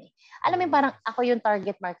sa akin eh. Alam mo yung parang ako yung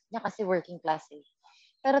target market niya kasi working class eh.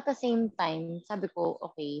 Pero at the same time, sabi ko,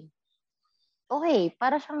 okay,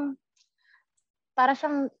 para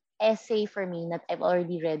siyang essay for me that I've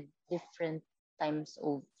already read different times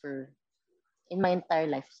over in my entire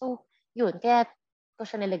life. So, yun. Kaya ko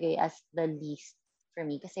siya nilagay as the least for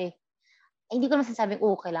me. Kasi, hindi ko naman sinasabing,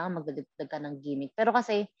 kailangan magdagdag ka ng gimmick. Pero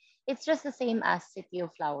kasi, it's just the same as City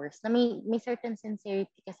of Flowers. Na may certain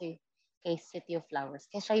sincerity kasi kay City of Flowers.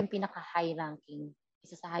 Kaya siya yung pinaka-high ranking,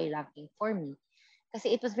 isa sa high ranking for me.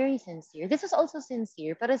 Kasi it was very sincere. This was also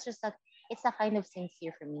sincere, but it's just that it's a kind of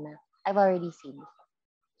sincere for me na I've already seen it.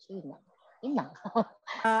 So, yun lang.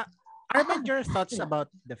 Armand, your thoughts about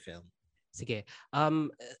the film? Sige.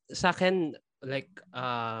 Sa akin, like,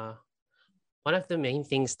 one of the main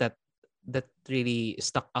things that really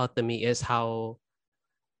stuck out to me is how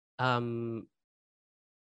the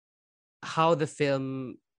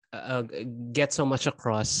film gets so much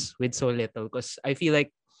across with so little. Because I feel like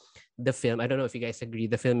the film, I don't know if you guys agree,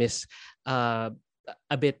 the film is a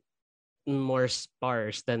bit more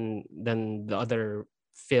sparse than the other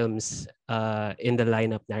films in the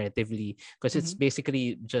lineup narratively, because it's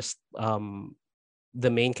basically just the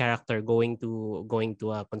main character going to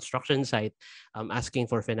a construction site, asking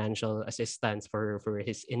for financial assistance for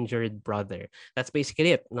his injured brother. That's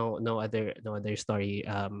basically it. No other story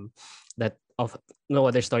no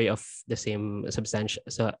other story of the same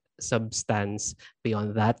substance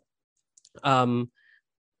beyond that.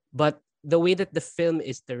 But the way that the film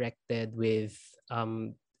is directed with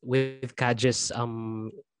Kaj's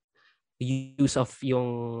use of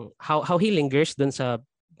yung how he lingers dun sa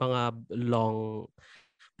mga long,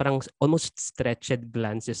 parang almost stretched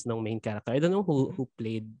glances ng main character. I don't know who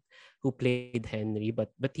played Henry,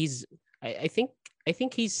 but he's I think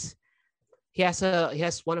he has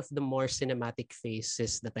one of the more cinematic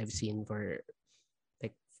faces that I've seen for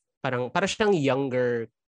para siyang younger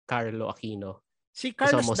Carlo Aquino. Si It's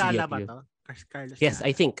Carlos almost Dala ba you. to? Carlos Yes, Dala.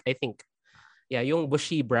 I think. Yeah, yung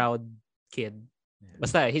bushy-browed kid.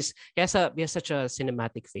 Basta he has such a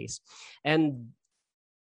cinematic face. And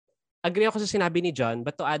agree ako sa sinabi ni John,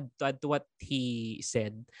 but to add to what he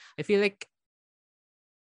said, I feel like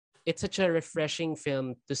it's such a refreshing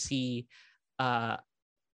film to see a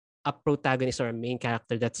protagonist or a main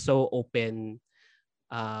character that's so open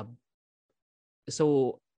to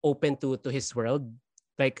his world.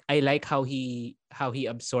 Like I like how he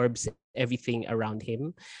absorbs everything around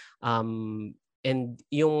him. And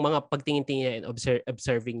yung mga pagtingin-tingin niya and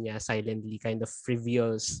observing niya silently kind of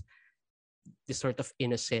reveals this sort of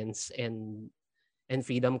innocence and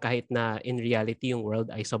freedom kahit na in reality yung world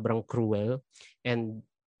ay sobrang cruel and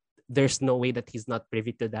there's no way that he's not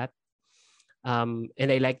privy to that. And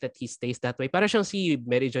I like that he stays that way. Para siyang si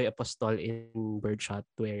Mary Joy Apostol in Birdshot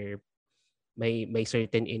where may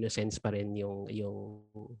certain innocence pa rin yung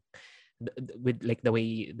with like the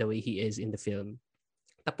way he is in the film.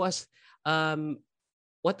 Tapos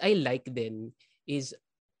what I like then is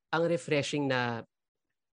ang refreshing na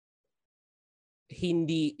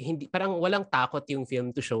hindi parang walang takot yung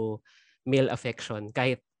film to show male affection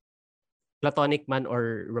kahit platonic man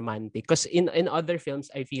or romantic, because in other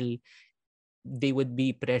films I feel they would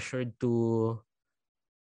be pressured to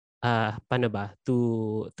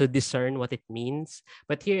to discern what it means,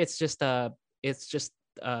 but here it's just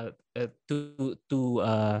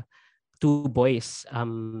two boys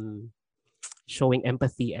showing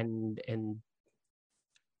empathy and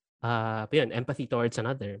empathy towards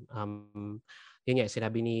another. Yun nga,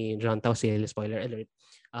 sinabi ni John Tausil, spoiler alert,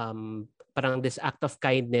 parang this act of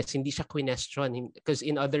kindness, hindi siya question. Because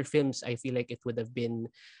in other films, I feel like it would have been,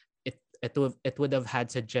 it would have had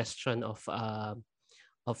suggestion of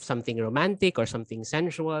something romantic or something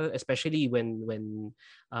sensual, especially when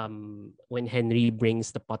Henry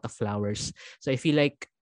brings the pot of flowers. So I feel like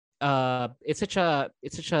it's such a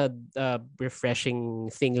refreshing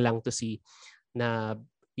thing lang to see na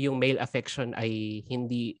yung male affection ay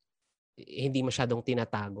hindi masyadong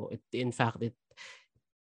tinatago. In fact,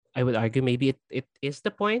 I would argue maybe it is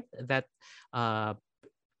the point that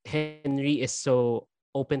Henry is so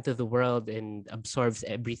open to the world and absorbs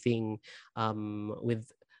everything with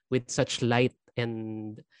such light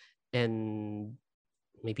and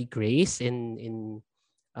maybe grace in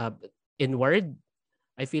word.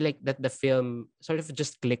 I feel like that the film sort of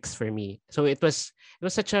just clicks for me. So it was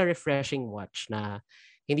such a refreshing watch na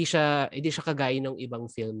hindi siya kagaya ng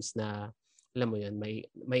ibang films na alam mo yun,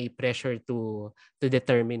 may pressure to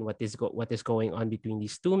determine what is going on between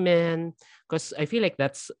these two men, because I feel like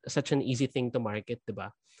that's such an easy thing to market,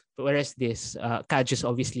 diba? Whereas this Kaj is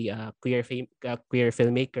obviously a queer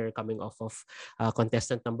filmmaker coming off of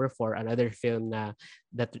Contestant Number 4, another film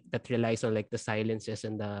that relies on like the silences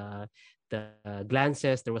and the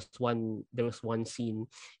glances. There was one scene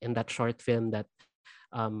in that short film that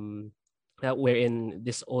wherein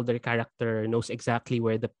this older character knows exactly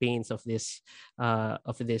where the pains of this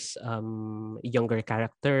younger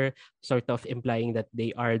character, sort of implying that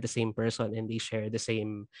they are the same person and they share the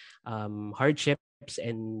same hardships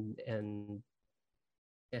and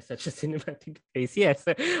yes, such a cinematic face. Yes.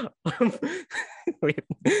 Wait,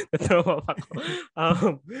 natawa pa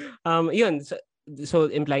ako. Yun. So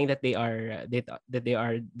implying that they are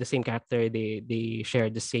the same character, they share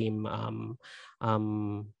the same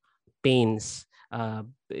pains,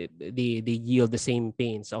 they yield the same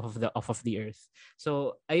pains off of the earth.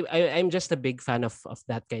 So I'm just a big fan of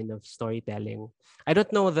that kind of storytelling. I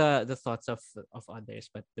don't know the thoughts of others,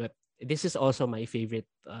 but this is also my favorite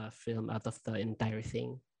film out of the entire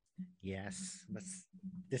thing. Yes, but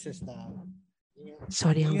this is the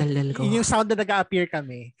sorry ang daldal ko. Yung sound na nag-appear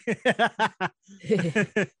kami.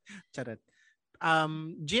 Charot.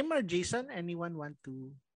 Jim or Jason, anyone want to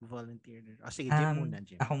volunteer? Sige, Jim muna,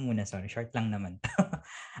 Jim. Ako muna, sorry. Short lang naman.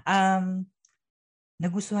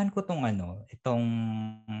 Nagustuhan ko itong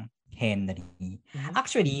Henry. Mm-hmm.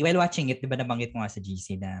 Actually, while watching it, di ba nabanggit mo nga sa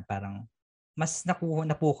GC na parang mas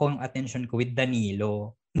napuko yung attention ko with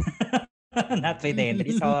Danilo. Not with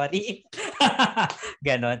Henry, sorry.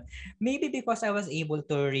 Ganon. Maybe because I was able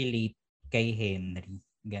to relate kay Henry.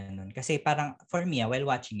 Ganon. Kasi parang, for me, while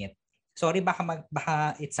watching it, sorry,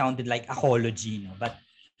 baka it sounded like apology, no? But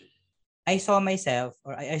I saw myself,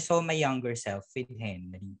 or I saw my younger self with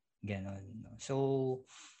Henry. Ganon. No? So,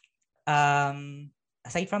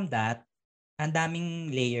 aside from that, ang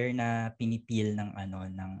daming layer na pinipil ng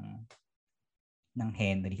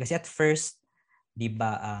Henry. Kasi at first, di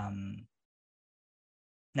ba,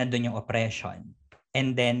 nandun yung oppression.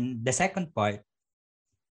 And then, the second part,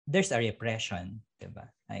 there's a repression. Diba?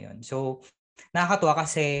 Ayun. So, nakakatuwa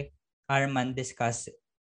kasi Arman discuss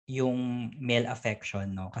yung male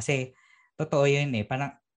affection, no? Kasi, totoo yun eh.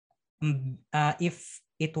 Parang, if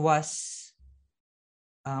it was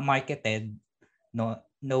marketed, no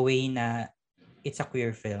way na it's a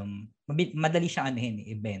queer film, madali siyang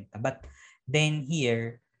ibenta. But then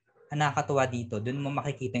here, ang nakakatuwa dito, dun mo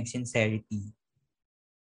makikita yung sincerity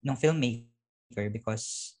ng filmmaker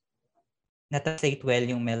because na-translate well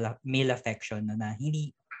yung male affection na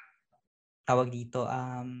hindi tawag dito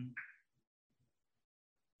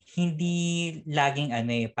hindi laging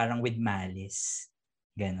parang with malice.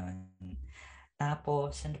 Ganon.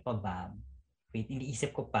 Tapos, ano pa ba? Wait,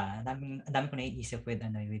 iniisip ko pa. Ang dami ko naiisip with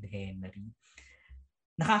Henry.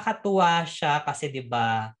 Nakakatuwa siya kasi 'di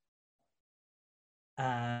ba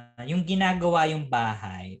yung ginagawa yung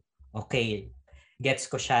bahay. Okay, gets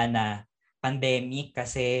ko siya na pandemic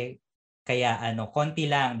kasi kaya konti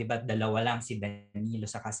lang, 'di ba? Dalawa lang si Danilo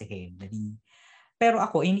sa si Henry. Pero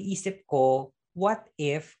ako iniisip ko, what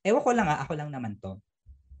if, ewan ko lang ako lang naman to.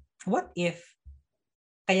 What if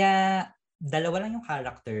kaya dalawa lang yung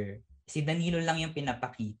character, si Danilo lang yung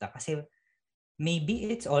pinapakita kasi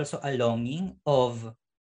maybe it's also a longing of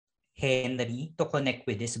Henry to connect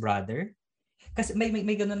with his brother. Kasi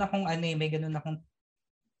may ganun akong may ganun akong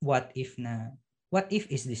what if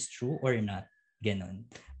is this true or not? Ganon.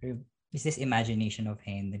 Or is this imagination of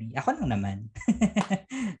Henry? Ako lang naman.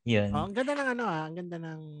 Yun. Ang ganda ng ang ganda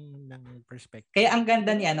ng perspective. Kaya ang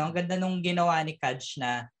ganda nung ginawa ni Kaj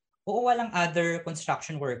na walang other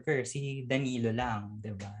construction worker, si Danilo lang,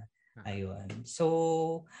 'di ba? Ayun.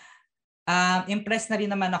 So impressed na rin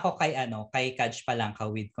naman ako kay Kaj Palangka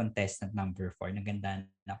with contestant number 4. Naganda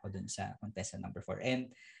na ako dun sa contestant number 4.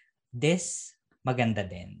 And this maganda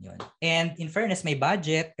din yun. And in fairness, may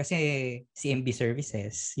budget kasi CMB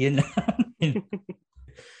Services. Yun lang.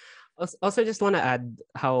 Also, just want to add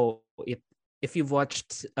how if you've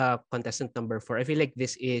watched contestant number 4, I feel like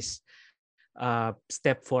this is a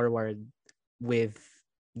step forward with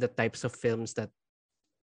the types of films that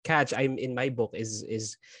Catch in my book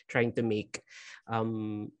is trying to make,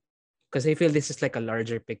 because I feel this is like a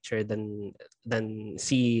larger picture than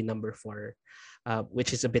C number 4,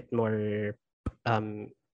 which is a bit more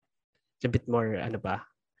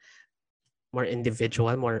more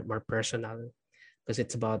individual, more personal, because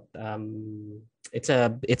it's about it's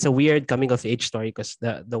a weird coming of age story because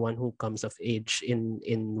the one who comes of age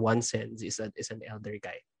in one sense is an elder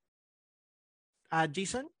guy.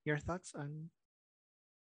 Jason, your thoughts on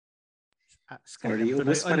Sorry,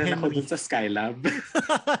 ubos pa rin ako dun sa Skylab.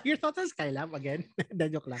 Your thoughts on Skylab again?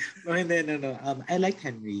 Joke lang. No. I liked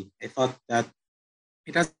Henry. I thought that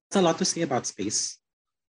it has a lot to say about space.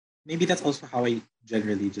 Maybe that's also how I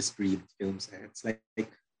generally just read films. It's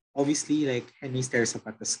like obviously, like Henry stares up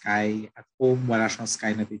at the sky. At home, wala siyang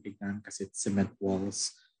sky na titignan kasi it's cement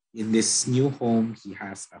walls. In this new home, he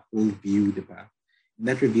has a whole view, diba? And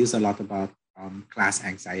that reveals a lot about class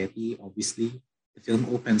anxiety, obviously. The film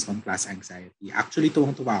opens on class anxiety. Actually,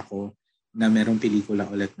 tuwang-tuwa ako na merong pelikula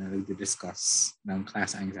ulit na nag-discuss ng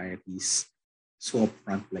class anxieties so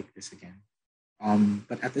upfront like this again.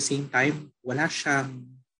 But at the same time, wala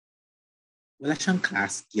siyang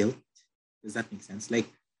class guilt. Does that make sense?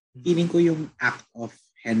 Like, feeling ko yung act of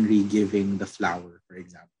Henry giving the flower, for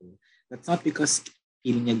example, that's not because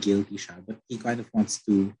feeling niya guilty siya, but he kind of wants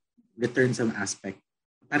to return some aspect.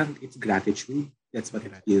 Parang it's gratitude. That's what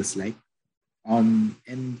it feels like. And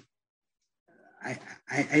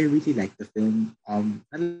I really like the film.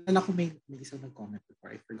 Nalala ko may isang nag-comment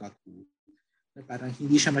before, I forgot who, na parang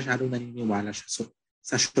hindi siya masyadong naniniwala siya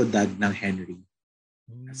sa syudad ng Henry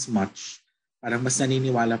as much. Parang mas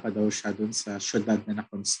naniniwala pa daw siya dun sa syudad na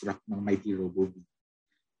na-construct ng Mighty Robo V.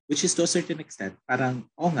 Which is to a certain extent, parang,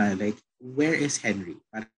 like, where is Henry?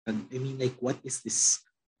 Parang, I mean, like, what is this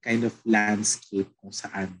kind of landscape kung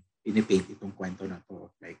saan pinipaint itong kwento na to?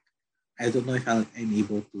 Like, I don't know if I'm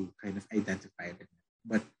able to kind of identify it.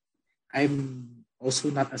 But I'm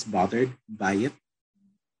also not as bothered by it.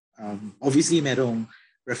 Obviously, merong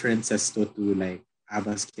references to like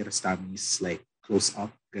Abbas Kiarostami's like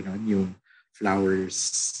close-up, ganon, yung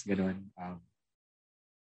flowers, ganon.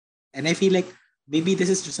 And I feel like maybe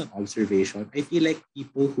this is just an observation. I feel like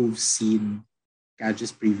people who've seen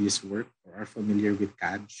Kaj's previous work or are familiar with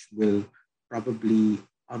Kaj will probably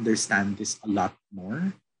understand this a lot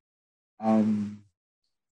more.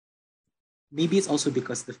 Maybe it's also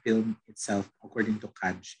because the film itself, according to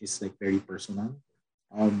Kaj, is like very personal.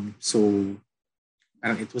 So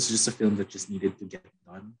it was just a film that just needed to get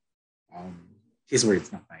done. His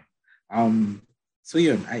words, not mine. So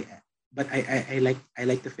yun, I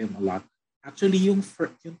like the film a lot. Actually, yung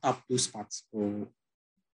top 2 spots ko,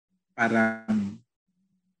 parang,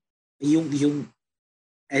 yung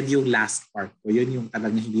last part ko, yun yung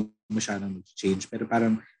talagang hindi mo siya nang change. Pero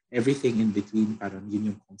parang, everything in between, parang yun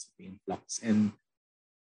yung concept in flux. And,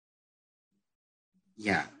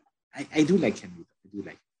 yeah, I do like him. I do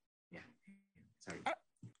like him. Yeah. Sorry.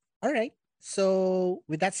 All right. So,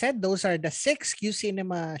 with that said, those are the 6 Q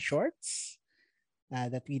Cinema shorts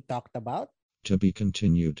that we talked about. To be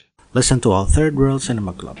continued. Listen to all Third World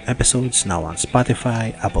Cinema Club episodes now on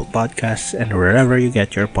Spotify, Apple Podcasts, and wherever you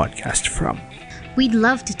get your podcast from. We'd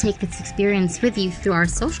love to take this experience with you through our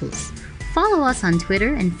socials. Follow us on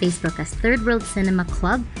Twitter and Facebook as Third World Cinema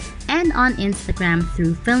Club and on Instagram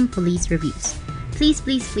through Film Police Reviews. Please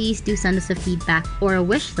do send us a feedback or a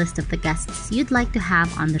wish list of the guests you'd like to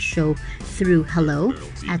have on the show through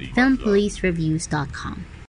hello@filmpolicereviews.com.